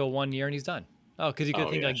Chicago 1 year and he's done. Oh, because you could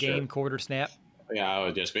think a game, quarter, snap. Yeah, I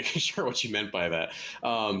was just making sure what you meant by that.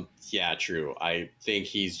 Yeah, true. I think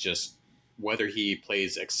he's just, whether he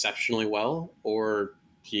plays exceptionally well or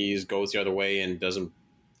he goes the other way and doesn't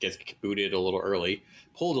get booted a little early,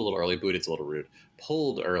 pulled a little early, booted's a little rude,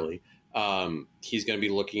 pulled early, he's going to be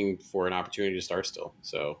looking for an opportunity to start still.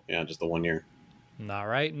 So, yeah, just the 1 year. All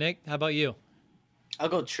right, Nick, how about you? I'll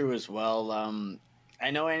go true as well. I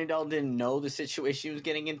know Andy Dalton didn't know the situation he was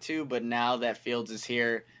getting into, but now that Fields is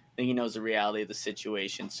here, I think he knows the reality of the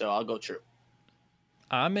situation. So I'll go true.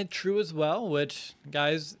 I'm at true as well, which,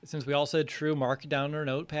 guys, since we all said true, mark it down on our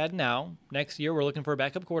notepad now. Next year, we're looking for a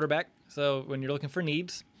backup quarterback. So when you're looking for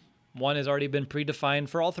needs, one has already been predefined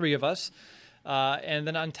for all three of us. And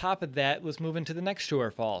then on top of that, let's move into the next true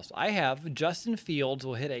or false. I have Justin Fields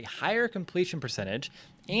will hit a higher completion percentage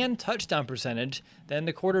and touchdown percentage than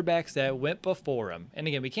the quarterbacks that went before him. And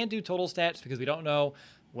again, we can't do total stats because we don't know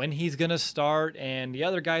when he's going to start. And the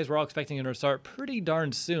other guys, we're all expecting him to start pretty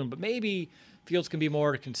darn soon. But maybe Fields can be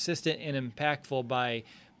more consistent and impactful by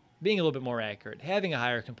being a little bit more accurate, having a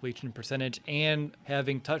higher completion percentage, and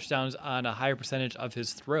having touchdowns on a higher percentage of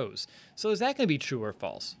his throws. So is that going to be true or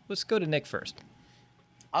false? Let's go to Nick first.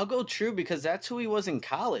 I'll go true because that's who he was in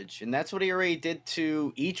college, and that's what he already did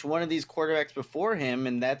to each one of these quarterbacks before him,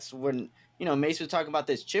 and that's when, Mace was talking about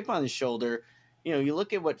this chip on his shoulder. You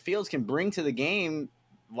look at what Fields can bring to the game.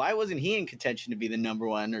 Why wasn't he in contention to be the number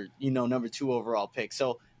one or, number two overall pick?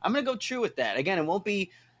 So I'm going to go true with that. Again,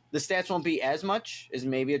 the stats won't be as much as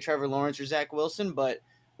maybe a Trevor Lawrence or Zach Wilson, but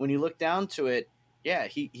when you look down to it, yeah,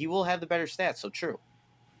 he will have the better stats, so true.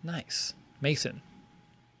 Nice. Mason.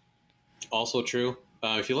 Also true.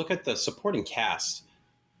 If you look at the supporting cast,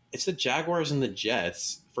 it's the Jaguars and the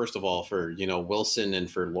Jets, first of all, for, Wilson and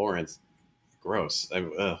for Lawrence. Gross.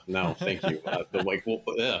 No, thank you.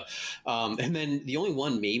 And then the only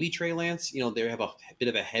one, maybe Trey Lance, they have a bit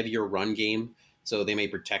of a heavier run game, so they may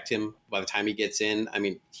protect him by the time he gets in. I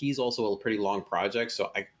mean, he's also a pretty long project,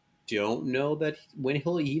 so I don't know that when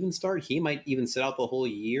he'll even start. He might even sit out the whole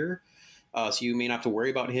year, so you may not have to worry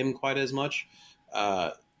about him quite as much.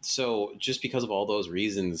 So just because of all those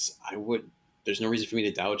reasons, there's no reason for me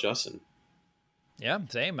to doubt Justin. Yeah,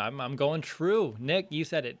 same. I'm going true. Nick, you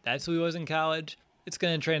said it. That's who he was in college. It's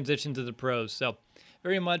going to transition to the pros. So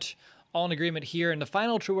very much all in agreement here. And the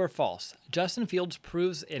final true or false, Justin Fields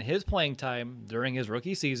proves in his playing time during his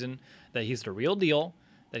rookie season that he's the real deal,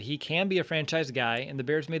 that he can be a franchise guy, and the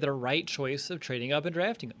Bears made the right choice of trading up and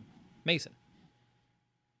drafting him. Mason.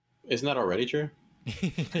 Isn't that already true?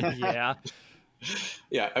 Yeah.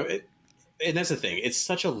 Yeah. And that's the thing. It's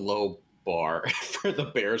such a low bar for the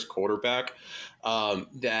Bears quarterback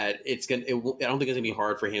that I don't think it's going to be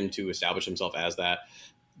hard for him to establish himself as that.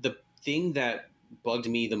 The thing that bugged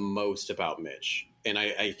me the most about Mitch, and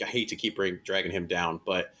I hate to keep dragging him down,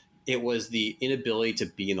 but it was the inability to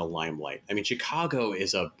be in the limelight. I mean, Chicago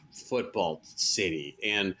is a football city,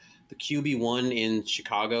 and the QB1 in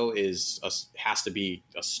Chicago has to be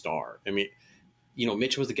a star. I mean,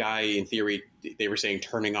 Mitch was the guy, in theory, they were saying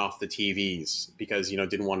turning off the TVs because,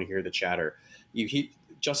 didn't want to hear the chatter.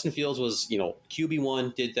 Justin Fields was,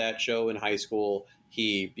 QB1, did that show in high school.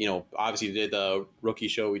 He, obviously did the rookie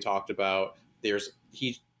show we talked about.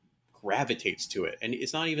 He gravitates to it. And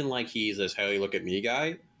it's not even like he's this, hey, look at me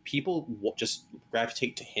guy. People just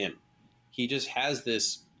gravitate to him. He just has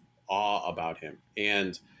this awe about him.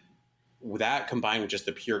 And that combined with just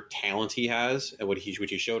the pure talent he has and which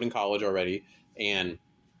he showed in college already, and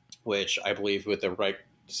which I believe with the right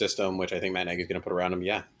system, which I think Matt Nagy is going to put around him,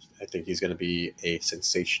 yeah, I think he's going to be a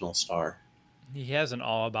sensational star. He has an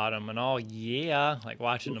all about him, and all yeah, like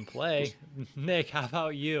watching him play. Nick, how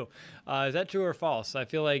about you? Is that true or false? I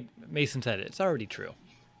feel like Mason said it. It's already true.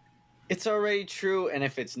 It's already true, and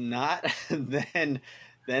if it's not, then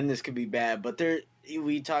this could be bad. But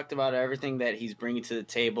we talked about everything that he's bringing to the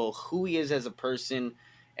table, who he is as a person,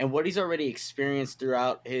 and what he's already experienced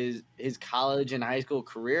throughout his college and high school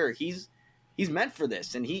career. He's meant for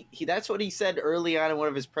this, and he that's what he said early on in one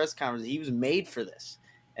of his press conferences. He was made for this,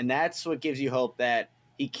 and that's what gives you hope that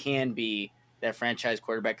he can be that franchise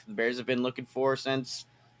quarterback the Bears have been looking for since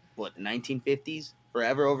the 1950s,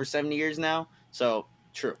 forever, over 70 years now. So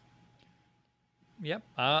true. Yep,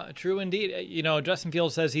 true indeed. You know, Justin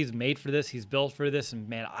Fields says he's made for this, he's built for this, and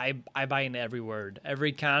man, I buy into every word,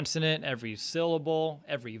 every consonant, every syllable,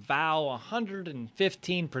 every vowel,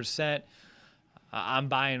 115%. I'm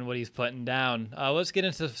buying what he's putting down. Let's get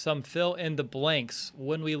into some fill in the blanks.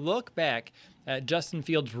 When we look back at Justin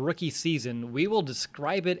Fields' rookie season, we will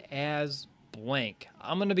describe it as blank.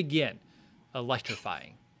 I'm going to begin.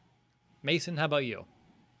 Electrifying. Mason, how about you?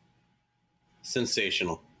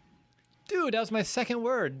 Sensational. Dude, that was my second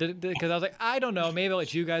word, because I was like, I don't know, maybe I'll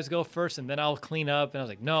let you guys go first and then I'll clean up. And I was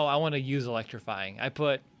like, no, I want to use electrifying. I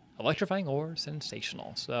put electrifying or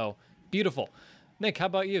sensational. So beautiful. Nick, how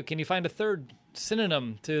about you? Can you find a third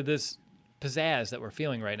synonym to this pizzazz that we're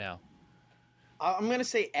feeling right now? I'm going to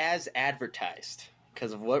say as advertised,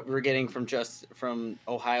 because of what we're getting from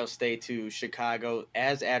Ohio State to Chicago.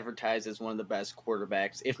 As advertised as one of the best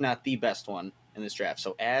quarterbacks, if not the best one in this draft.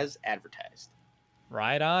 So as advertised.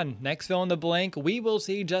 Right on. Next fill in the blank, we will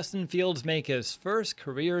see Justin Fields make his first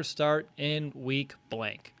career start in week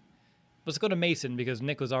blank. Let's go to Mason because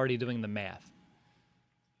Nick was already doing the math.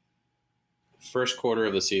 First quarter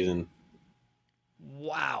of the season.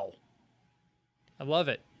 Wow. I love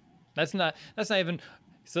it. That's not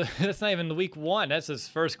even week one. That's his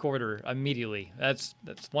first quarter immediately. That's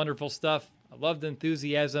wonderful stuff. I love the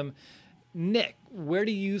enthusiasm. Nick, where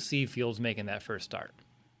do you see Fields making that first start?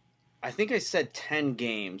 I think I said 10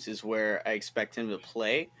 games is where I expect him to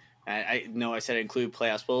play. I know I said include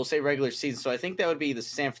playoffs, but we'll say regular season. So I think that would be the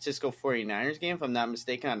San Francisco 49ers game, if I'm not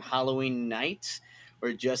mistaken, on Halloween night,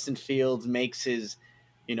 where Justin Fields makes his,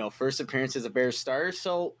 first appearance as a Bears starter.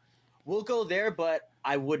 So we'll go there, but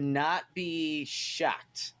I would not be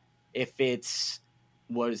shocked if it's,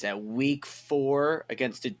 week 4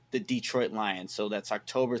 against the Detroit Lions. So that's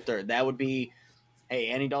October 3rd. That would be, hey,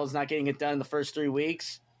 Andy Dalton's not getting it done in the first 3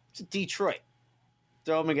 weeks. It's Detroit.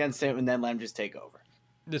 Throw him against him and then let him just take over.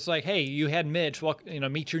 It's like, hey, you had Mitch,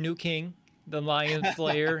 meet your new king, the Lions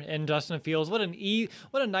Slayer, and Justin Fields. What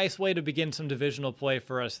a nice way to begin some divisional play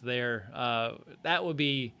for us there. That would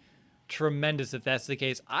be tremendous if that's the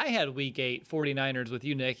case. I had week 8 49ers with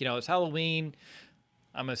you, Nick. It's Halloween.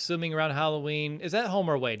 I'm assuming around Halloween. Is that home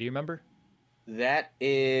or away? Do you remember? That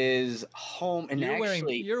is home. And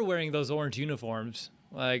you're wearing those orange uniforms,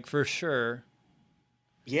 like for sure.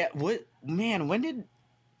 Yeah, when did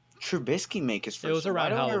Trubisky make his first? It was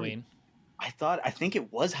around Halloween. I think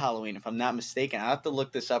it was Halloween, if I'm not mistaken. I'll have to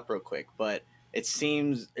look this up real quick, but it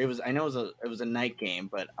seems it was. I know it was a night game,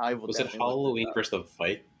 but I will. Was it Halloween versus the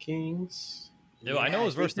Vikings? Yeah, I know it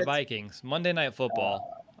was versus the Vikings. Monday Night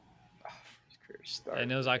Football.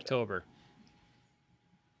 And it was October.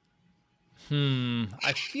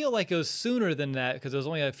 I feel like it was sooner than that because it was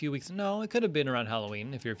only a few weeks. No, it could have been around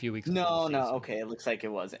Halloween if you're a few weeks. No. Okay, it looks like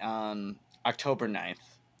it was October 9th.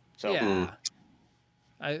 So yeah,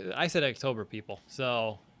 I said October, people.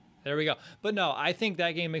 So there we go. But no, I think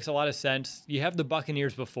that game makes a lot of sense. You have the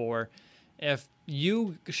Buccaneers before. If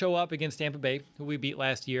you show up against Tampa Bay, who we beat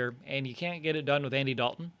last year, and you can't get it done with Andy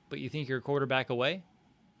Dalton, but you think you're a quarterback away,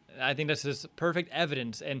 I think that's just perfect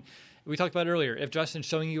evidence. And we talked about earlier, if Justin's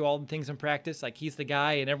showing you all the things in practice, like he's the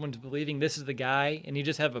guy and everyone's believing this is the guy, and you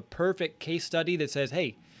just have a perfect case study that says,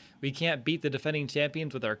 hey, we can't beat the defending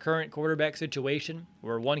champions with our current quarterback situation.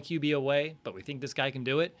 We're one QB away, but we think this guy can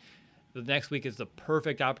do it. The next week is the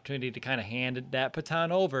perfect opportunity to kind of hand that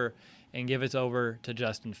baton over and give it over to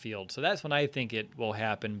Justin Fields. So that's when I think it will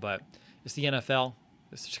happen, but it's the NFL,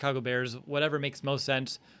 it's the Chicago Bears, whatever makes most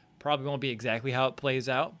sense. Probably won't be exactly how it plays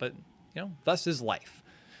out, but, thus is life.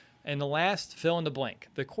 And the last fill in the blank.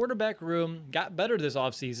 The quarterback room got better this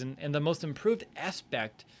offseason, and the most improved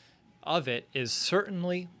aspect of it is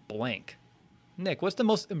certainly blank. Nick, what's the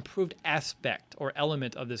most improved aspect or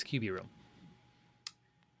element of this QB room?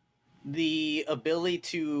 The ability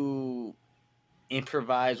to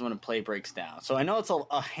improvise when a play breaks down. So I know it's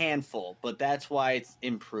a handful, but that's why it's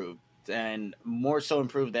improved. And more so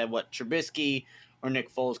improved than what Trubisky or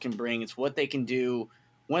Nick Foles can bring. It's what they can do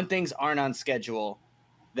when things aren't on schedule.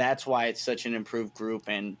 That's why it's such an improved group,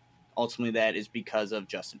 and ultimately that is because of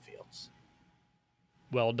Justin Fields.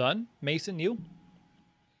 Well done. Mason, you?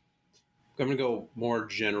 I'm going to go more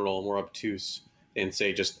general, more obtuse, and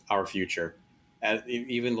say just our future.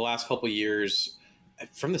 Even the last couple of years,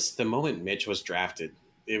 from the moment Mitch was drafted,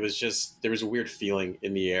 it was just, there was a weird feeling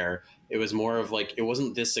in the air. It was more of like, it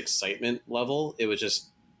wasn't this excitement level. It was just,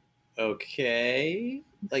 okay.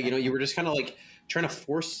 Like, you were just kind of like trying to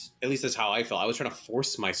force, at least that's how I felt. I was trying to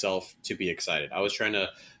force myself to be excited. I was trying to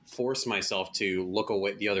force myself to look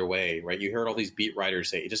away the other way, right? You heard all these beat writers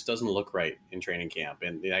say, it just doesn't look right in training camp.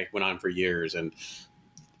 And that went on for years. And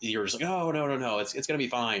you're just like, oh, no, it's going to be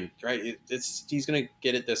fine, right? He's going to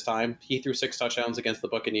get it this time. He threw 6 touchdowns against the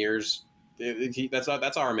Buccaneers.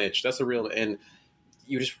 That's our Mitch. That's the real. And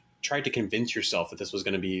you just tried to convince yourself that this was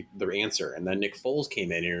going to be the answer. And then Nick Foles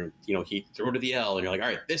came in and, he threw it to the L and you're like, all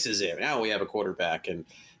right, this is it. Now we have a quarterback. And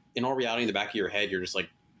in all reality, in the back of your head, you're just like,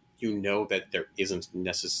 that there isn't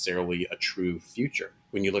necessarily a true future.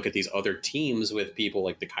 When you look at these other teams with people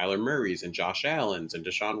like the Kyler Murrays and Josh Allen's and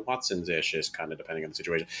Deshaun Watson's-ish, is kind of depending on the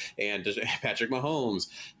situation, and Patrick Mahomes,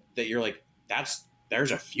 that you're like,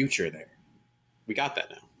 there's a future there. We got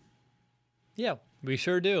that now. Yeah, we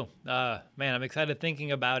sure do. Man, I'm excited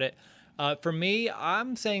thinking about it. For me,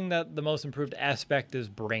 I'm saying that the most improved aspect is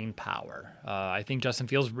brain power. I think Justin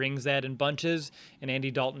Fields brings that in bunches, and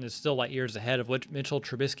Andy Dalton is still light years ahead of what Mitchell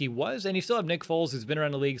Trubisky was. And you still have Nick Foles, who's been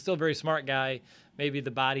around the league, still a very smart guy. Maybe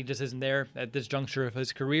the body just isn't there at this juncture of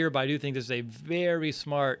his career, but I do think this is a very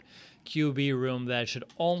smart QB room that should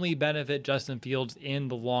only benefit Justin Fields in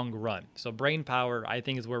the long run. So brain power, I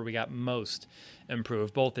think, is where we got most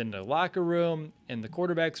improved, both in the locker room, in the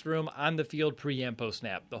quarterback's room, on the field, pre and post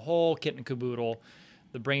snap. The whole kit and caboodle,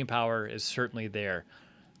 the brain power is certainly there.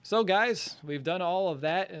 So guys, we've done all of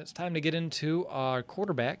that, and it's time to get into our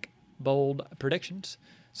quarterback bold predictions.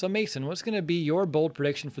 So Mason, what's going to be your bold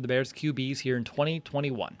prediction for the Bears QBs here in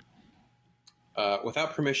 2021?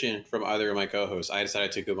 Without permission from either of my co-hosts, I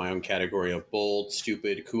decided to go my own category of bold,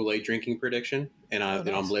 stupid Kool-Aid drinking prediction, and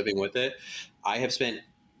I'm living with it. I have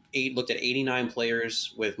looked at 89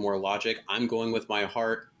 players with more logic. I'm going with my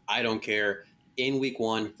heart. I don't care. In week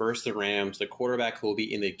 1 versus the Rams, the quarterback who will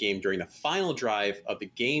be in the game during the final drive of the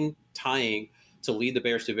game tying to lead the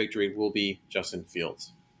Bears to victory will be Justin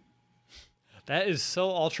Fields. That is so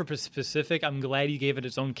ultra specific. I'm glad you gave it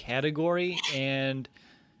its own category, and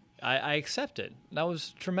I accept it. That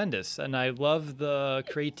was tremendous, and I love the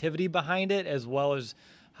creativity behind it, as well as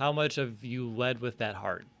how much of you led with that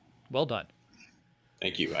heart. Well done.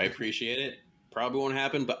 Thank you. I appreciate it. Probably won't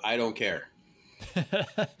happen, but I don't care.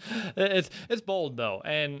 It's bold, though,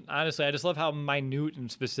 and honestly, I just love how minute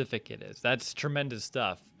and specific it is. That's tremendous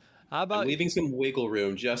stuff. How about I'm leaving some wiggle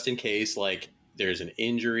room just in case, like, there's an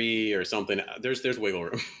injury or something. There's wiggle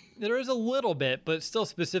room. There is a little bit, but still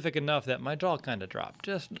specific enough that my jaw kind of dropped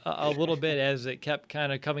just a little bit as it kept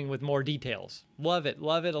kind of coming with more details. Love it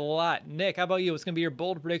a lot. Nick, how about you? What's going to be your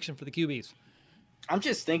bold prediction for the QBs? I'm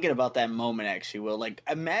just thinking about that moment, actually, Will. Like,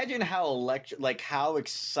 imagine how how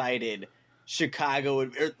excited Chicago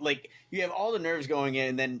would. Like, you have all the nerves going in,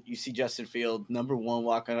 and then you see Justin Field, number 1,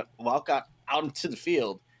 walk out into the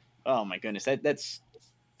field. Oh my goodness, that's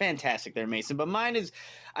fantastic there, Mason. But mine is,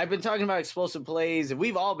 I've been talking about explosive plays, and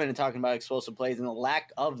we've all been talking about explosive plays and the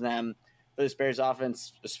lack of them for this Bears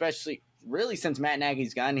offense, especially really since Matt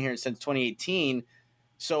Nagy's gotten here since 2018.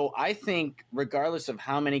 So I think regardless of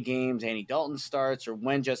how many games Andy Dalton starts or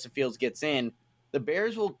when Justin Fields gets in, the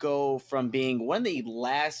Bears will go from being one of the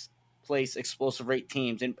last place explosive rate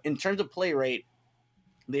teams. And in terms of play rate,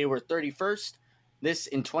 they were 31st this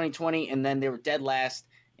in 2020, and then they were dead last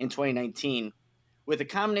in 2019. With a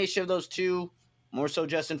combination of those two, more so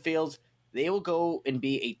Justin Fields, they will go and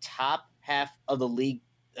be a top half of the league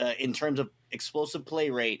in terms of explosive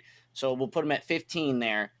play rate. So we'll put him at 15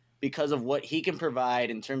 there because of what he can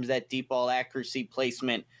provide in terms of that deep ball accuracy,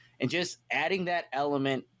 placement, and just adding that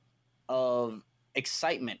element of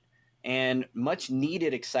excitement and much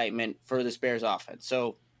needed excitement for this Bears offense.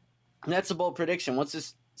 So that's a bold prediction. Once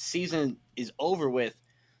this season is over with,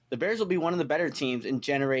 the Bears will be one of the better teams in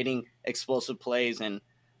generating explosive plays, and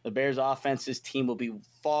the Bears offense's team will be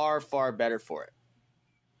far, far better for it.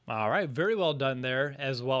 All right, very well done there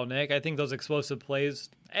as well, Nick. I think those explosive plays,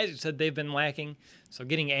 as you said, they've been lacking, so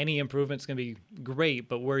getting any improvement is going to be great,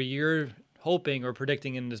 but where you're hoping or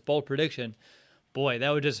predicting in this bold prediction, boy, that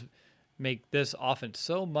would just make this offense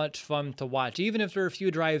so much fun to watch. Even if there are a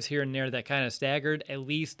few drives here and there that kind of staggered, at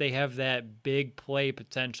least they have that big play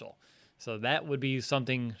potential. So that would be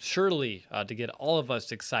something surely to get all of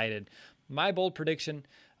us excited. My bold prediction,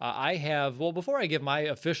 I have, well, before I give my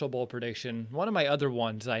official bold prediction, one of my other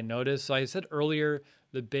ones I noticed. So I said earlier,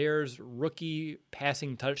 the Bears' rookie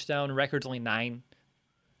passing touchdown record's only 9.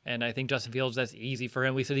 And I think Justin Fields, that's easy for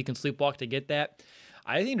him. We said he can sleepwalk to get that.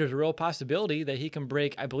 I think there's a real possibility that he can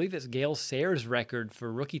break, I believe it's Gale Sayers' record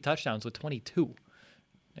for rookie touchdowns with 22.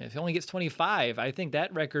 If he only gets 25, I think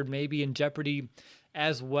that record may be in jeopardy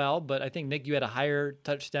as well. But I think, Nick, you had a higher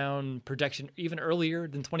touchdown projection even earlier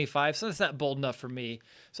than 25, so that's not bold enough for me.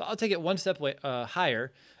 So I'll take it one step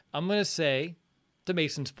higher. I'm going to say, to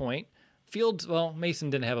Mason's point, Fields, well, Mason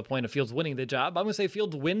didn't have a point of Fields winning the job. I'm going to say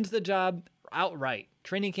Fields wins the job outright.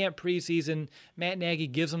 Training camp preseason, Matt Nagy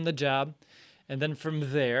gives him the job. And then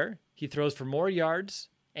from there, he throws for more yards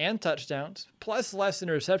and touchdowns, plus less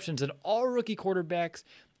interceptions than all rookie quarterbacks,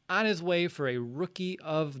 on his way for a Rookie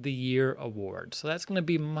of the Year award. So that's going to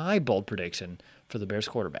be my bold prediction for the Bears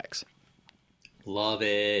quarterbacks. Love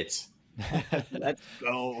it. Let's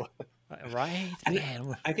go. Right?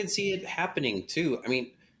 Man. I can see it happening too. I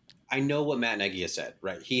mean, I know what Matt Nagy has said,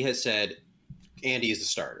 right? He has said Andy is the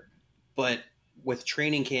starter. But with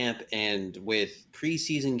training camp and with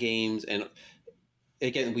preseason games, and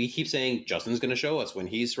again, we keep saying Justin's going to show us when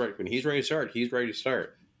he's ready to start. He's ready to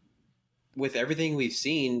start. With everything we've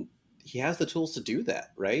seen, he has the tools to do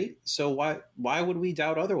that, right? So why would we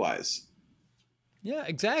doubt otherwise? Yeah,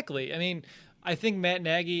 exactly. I mean, I think Matt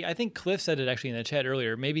Nagy, I think Cliff said it actually in the chat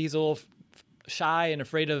earlier. Maybe he's a little shy and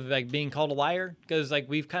afraid of like being called a liar because like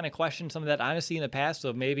we've kind of questioned some of that honesty in the past.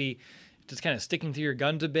 So maybe just kind of sticking to your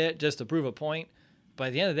guns a bit just to prove a point. But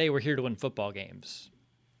at the end of the day, we're here to win football games.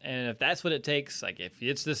 And if that's what it takes, like if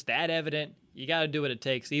it's just that evident, you got to do what it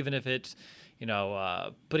takes, even if it's,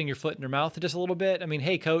 putting your foot in your mouth just a little bit. I mean,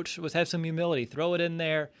 hey, coach, let's have some humility. Throw it in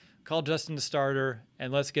there, call Justin the starter,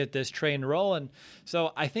 and let's get this train rolling.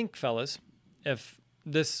 So I think, fellas, if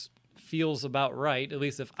this feels about right, at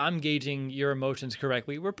least if I'm gauging your emotions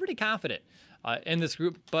correctly, we're pretty confident in this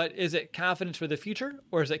group. But is it confidence for the future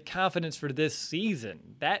or is it confidence for this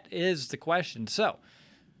season? That is the question. So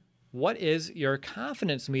what is your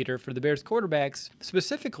confidence meter for the Bears quarterbacks,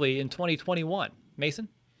 specifically in 2021? Mason?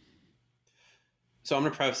 So I'm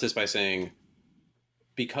going to preface this by saying,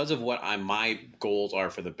 because of what my goals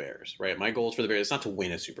are for the Bears, right? My goals for the Bears is not to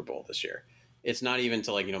win a Super Bowl this year. It's not even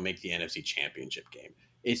to make the NFC Championship game.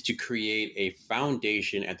 It's to create a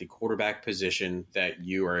foundation at the quarterback position that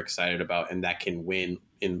you are excited about and that can win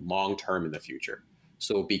in long term in the future.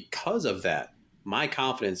 So because of that, my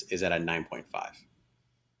confidence is at a 9.5.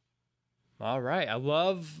 All right. I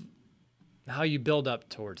love how you build up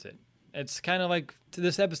towards it. It's kind of like to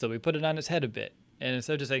this episode, we put it on its head a bit. And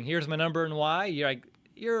instead of just saying, here's my number and why, you're like,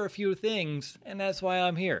 here are a few things, and that's why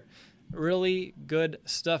I'm here. Really good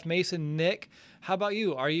stuff. Mason, Nick, how about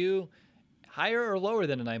you? Are you higher or lower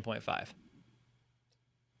than a 9.5?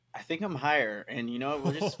 I think I'm higher, and you know what?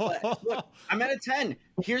 We're just split. Look, I'm at a 10.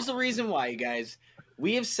 Here's the reason why, you guys.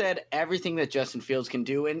 We have said everything that Justin Fields can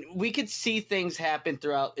do, and we could see things happen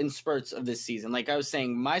throughout in spurts of this season. Like I was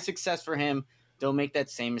saying, my success for him, don't make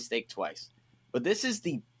that same mistake twice. But this is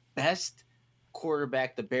the best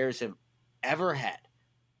quarterback the Bears have ever had.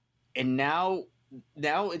 And now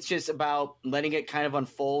it's just about letting it kind of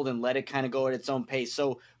unfold and let it kind of go at its own pace.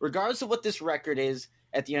 So regardless of what this record is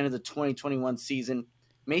at the end of the 2021 season,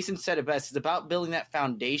 Mason said it best. It's about building that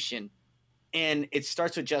foundation, and it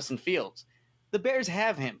starts with Justin Fields. The Bears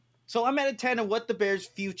have him. So I'm at a 10 of what the Bears'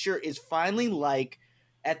 future is finally like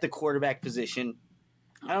at the quarterback position.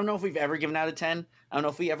 I don't know if we've ever given out a 10. I don't know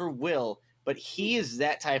if we ever will, but he is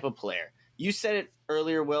that type of player. You said it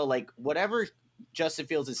earlier, Will, like whatever Justin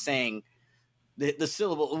Fields is saying, the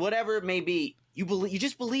syllable, whatever it may be, you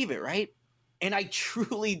just believe it, right? And I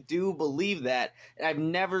truly do believe that. And I've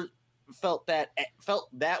never felt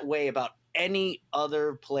that way about any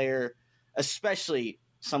other player, especially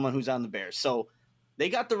someone who's on the Bears. So they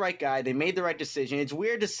got the right guy. They made the right decision. It's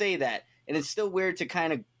weird to say that, and it's still weird to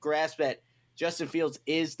kind of grasp that Justin Fields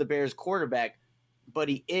is the Bears quarterback, but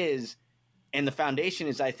he is, and the foundation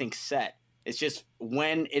is, I think, set. It's just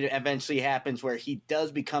when it eventually happens where he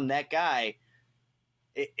does become that guy,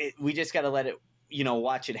 we just got to let it,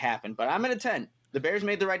 watch it happen. But I'm at a 10. The Bears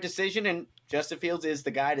made the right decision, and Justin Fields is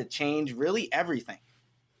the guy to change really everything.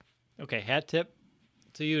 Okay, hat tip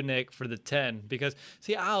to you, Nick, for the 10. Because,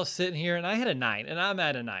 see, I was sitting here, and I had a 9, and I'm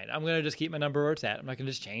at a 9. I'm going to just keep my number where it's at. I'm not going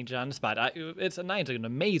to just change it on the spot. It's a 9. It's an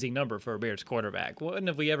amazing number for a Bears quarterback. When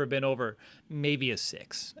have we ever been over maybe a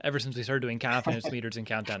 6? Ever since we started doing confidence meters and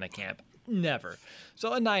countdown at camp. Never.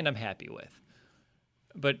 So a 9 I'm happy with.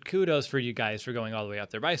 But kudos for you guys for going all the way up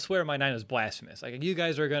there. But I swear my 9 is blasphemous. Like, you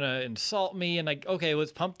guys are going to insult me, and okay,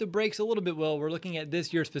 let's pump the brakes a little bit, Will. We're looking at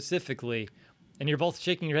this year specifically, And you're both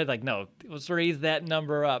shaking your head like, no, let's raise that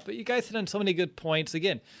number up. But you guys hit on so many good points.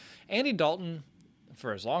 Again, Andy Dalton,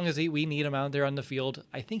 for as long as we need him out there on the field,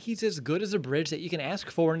 I think he's as good as a bridge that you can ask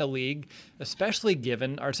for in a league, especially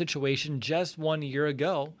given our situation just 1 year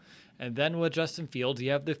ago. And then with Justin Fields, you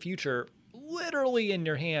have the future literally in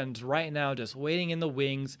your hands right now, just waiting in the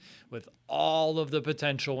wings with all of the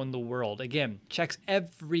potential in the world. Again, checks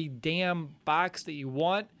every damn box that you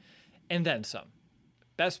want and then some.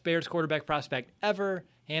 Best Bears quarterback prospect ever,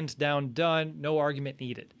 hands down, done, no argument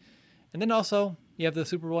needed. And then also, you have the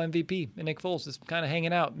Super Bowl MVP, and Nick Foles is kind of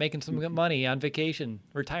hanging out, making some good money on vacation,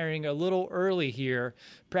 retiring a little early here,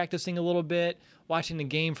 practicing a little bit, watching the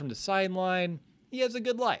game from the sideline. He has a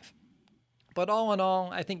good life. But all in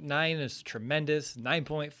all, I think 9 is tremendous.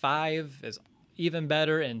 9.5 is even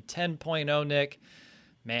better, and 10.0, Nick,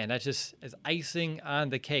 man, that just is icing on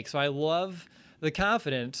the cake. So I love the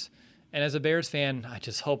confidence. And as a Bears fan, I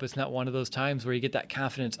just hope it's not one of those times where you get that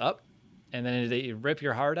confidence up and then they rip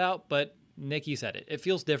your heart out. But Nicky said it. It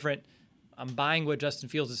feels different. I'm buying what Justin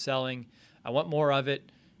Fields is selling. I want more of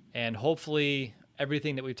it. And hopefully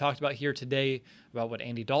everything that we've talked about here today about what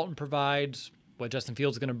Andy Dalton provides, what Justin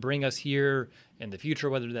Fields is going to bring us here in the future,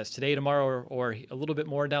 whether that's today, tomorrow, or a little bit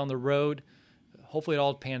more down the road, hopefully it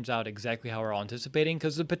all pans out exactly how we're all anticipating,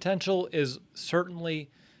 because the potential is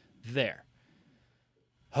certainly there.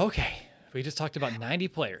 Okay, we just talked about 90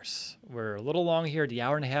 players. We're a little long here at the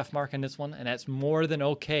hour-and-a-half mark on this one, and that's more than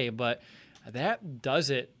okay, but that does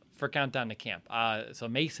it for Countdown to Camp. So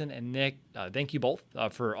Mason and Nick, thank you both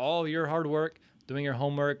for all your hard work, doing your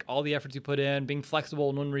homework, all the efforts you put in, being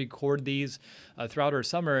flexible when we record these throughout our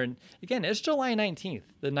summer. And again, it's July 19th,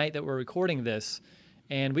 the night that we're recording this,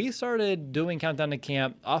 and we started doing Countdown to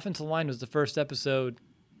Camp. Offensive Line was the first episode,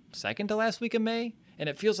 second to last week of May. And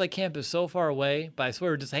it feels like camp is so far away, but I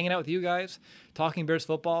swear, just hanging out with you guys, talking Bears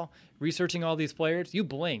football, researching all these players, you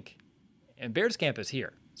blink, and Bears camp is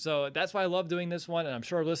here. So that's why I love doing this one, and I'm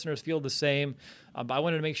sure our listeners feel the same. But I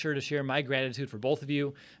wanted to make sure to share my gratitude for both of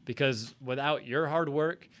you, because without your hard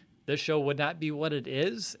work, this show would not be what it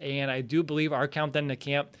is. And I do believe our Countdown to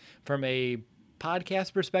Camp, from a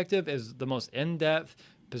podcast perspective, is the most in-depth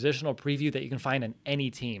positional preview that you can find on any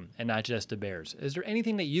team, and not just the Bears. Is there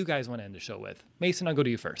anything that you guys want to end the show with? Mason, I'll go to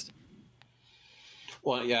you first.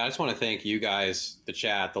 Well, yeah, I just want to thank you guys, the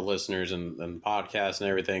chat, the listeners, and the podcast and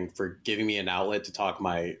everything, for giving me an outlet to talk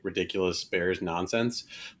my ridiculous Bears nonsense,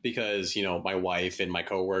 because, you know, my wife and my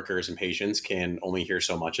coworkers and patients can only hear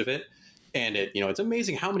so much of it. And it, you know, it's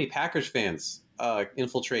amazing how many Packers fans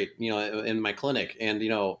infiltrate, you know, in my clinic. And, you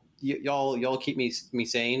know, y'all keep me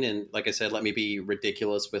sane, and like I said, let me be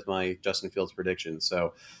ridiculous with my Justin Fields predictions.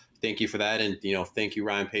 So thank you for that, and you know, thank you,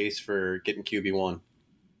 Ryan Pace, for getting QB1.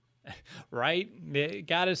 Right,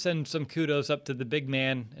 gotta send some kudos up to the big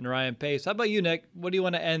man and Ryan Pace. How about you, Nick? What do you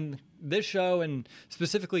want to end this show and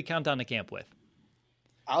specifically Countdown to Camp with?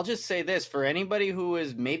 I'll just say this, for anybody who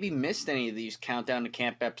has maybe missed any of these Countdown to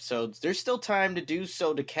Camp episodes, there's still time to do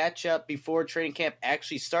so, to catch up before training camp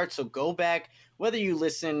actually starts. So go back, whether you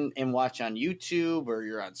listen and watch on YouTube or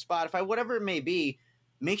you're on Spotify, whatever it may be,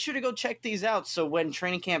 make sure to go check these out. So when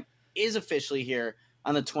training camp is officially here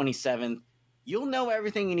on the 27th, you'll know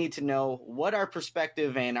everything you need to know, what our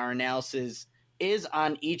perspective and our analysis is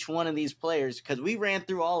on each one of these players, because we ran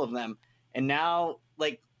through all of them. And now,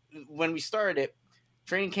 like when we started it,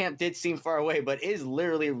 training camp did seem far away, but it is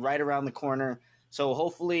literally right around the corner. So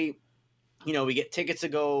hopefully, you know, we get tickets to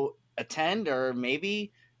go attend, or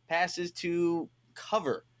maybe passes to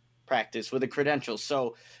cover practice with a credential.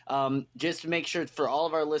 So just to make sure for all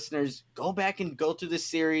of our listeners, go back and go through this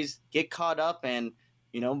series, get caught up, and,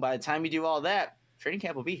 you know, by the time you do all that, training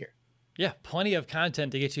camp will be here. Yeah, plenty of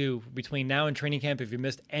content to get you between now and training camp if you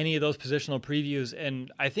missed any of those positional previews.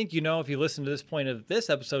 And I think, you know, if you listen to this point of this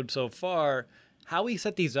episode so far, how we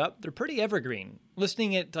set these up, they're pretty evergreen.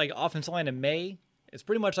 Listening at like Offensive Line in May, it's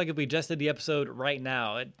pretty much like if we just did the episode right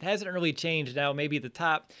now. It hasn't really changed now. Maybe at the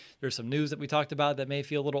top, there's some news that we talked about that may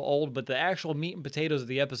feel a little old, but the actual meat and potatoes of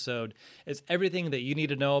the episode is everything that you need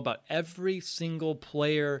to know about every single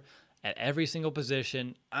player at every single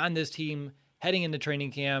position on this team heading into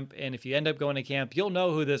training camp. And if you end up going to camp, you'll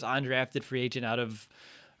know who this undrafted free agent out of,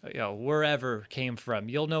 you know, wherever came from.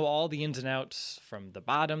 You'll know all the ins and outs from the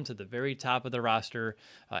bottom to the very top of the roster,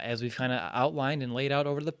 as we've kind of outlined and laid out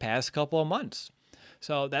over the past couple of months.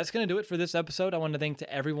 So that's going to do it for this episode. I want to thank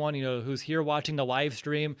to everyone, who's here watching the live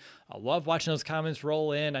stream. I love watching those comments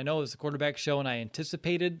roll in. I know it was a quarterback show and I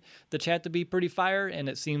anticipated the chat to be pretty fire, and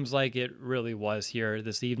it seems like it really was here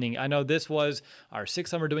this evening. I know this was our 6th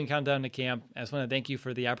time we're doing Countdown to Camp. I just want to thank you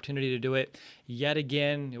for the opportunity to do it yet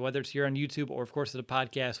again, whether it's here on YouTube or of course the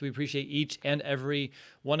podcast. We appreciate each and every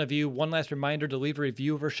one of you. One last reminder to leave a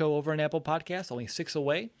review of our show over on Apple Podcasts, only 6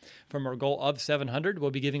 away from our goal of 700. We'll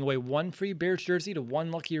be giving away 1 free Bears jersey to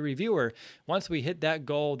 1 lucky reviewer. Once we hit that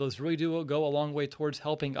goal, those really do go a long way towards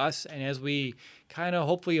helping us. And as we kind of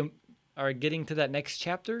hopefully are getting to that next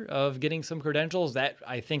chapter of getting some credentials, that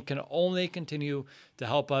I think can only continue to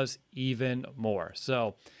help us even more.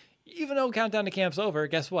 So even though Countdown to Camp's over,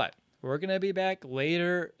 guess what? We're going to be back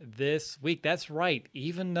later this week. That's right.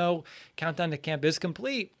 Even though Countdown to Camp is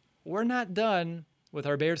complete, we're not done with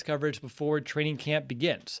our Bears coverage before training camp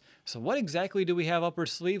begins. So what exactly do we have up our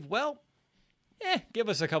sleeve? Well, give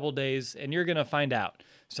us a couple days and you're going to find out.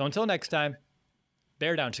 So until next time,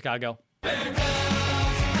 bear down, Chicago. Bear down!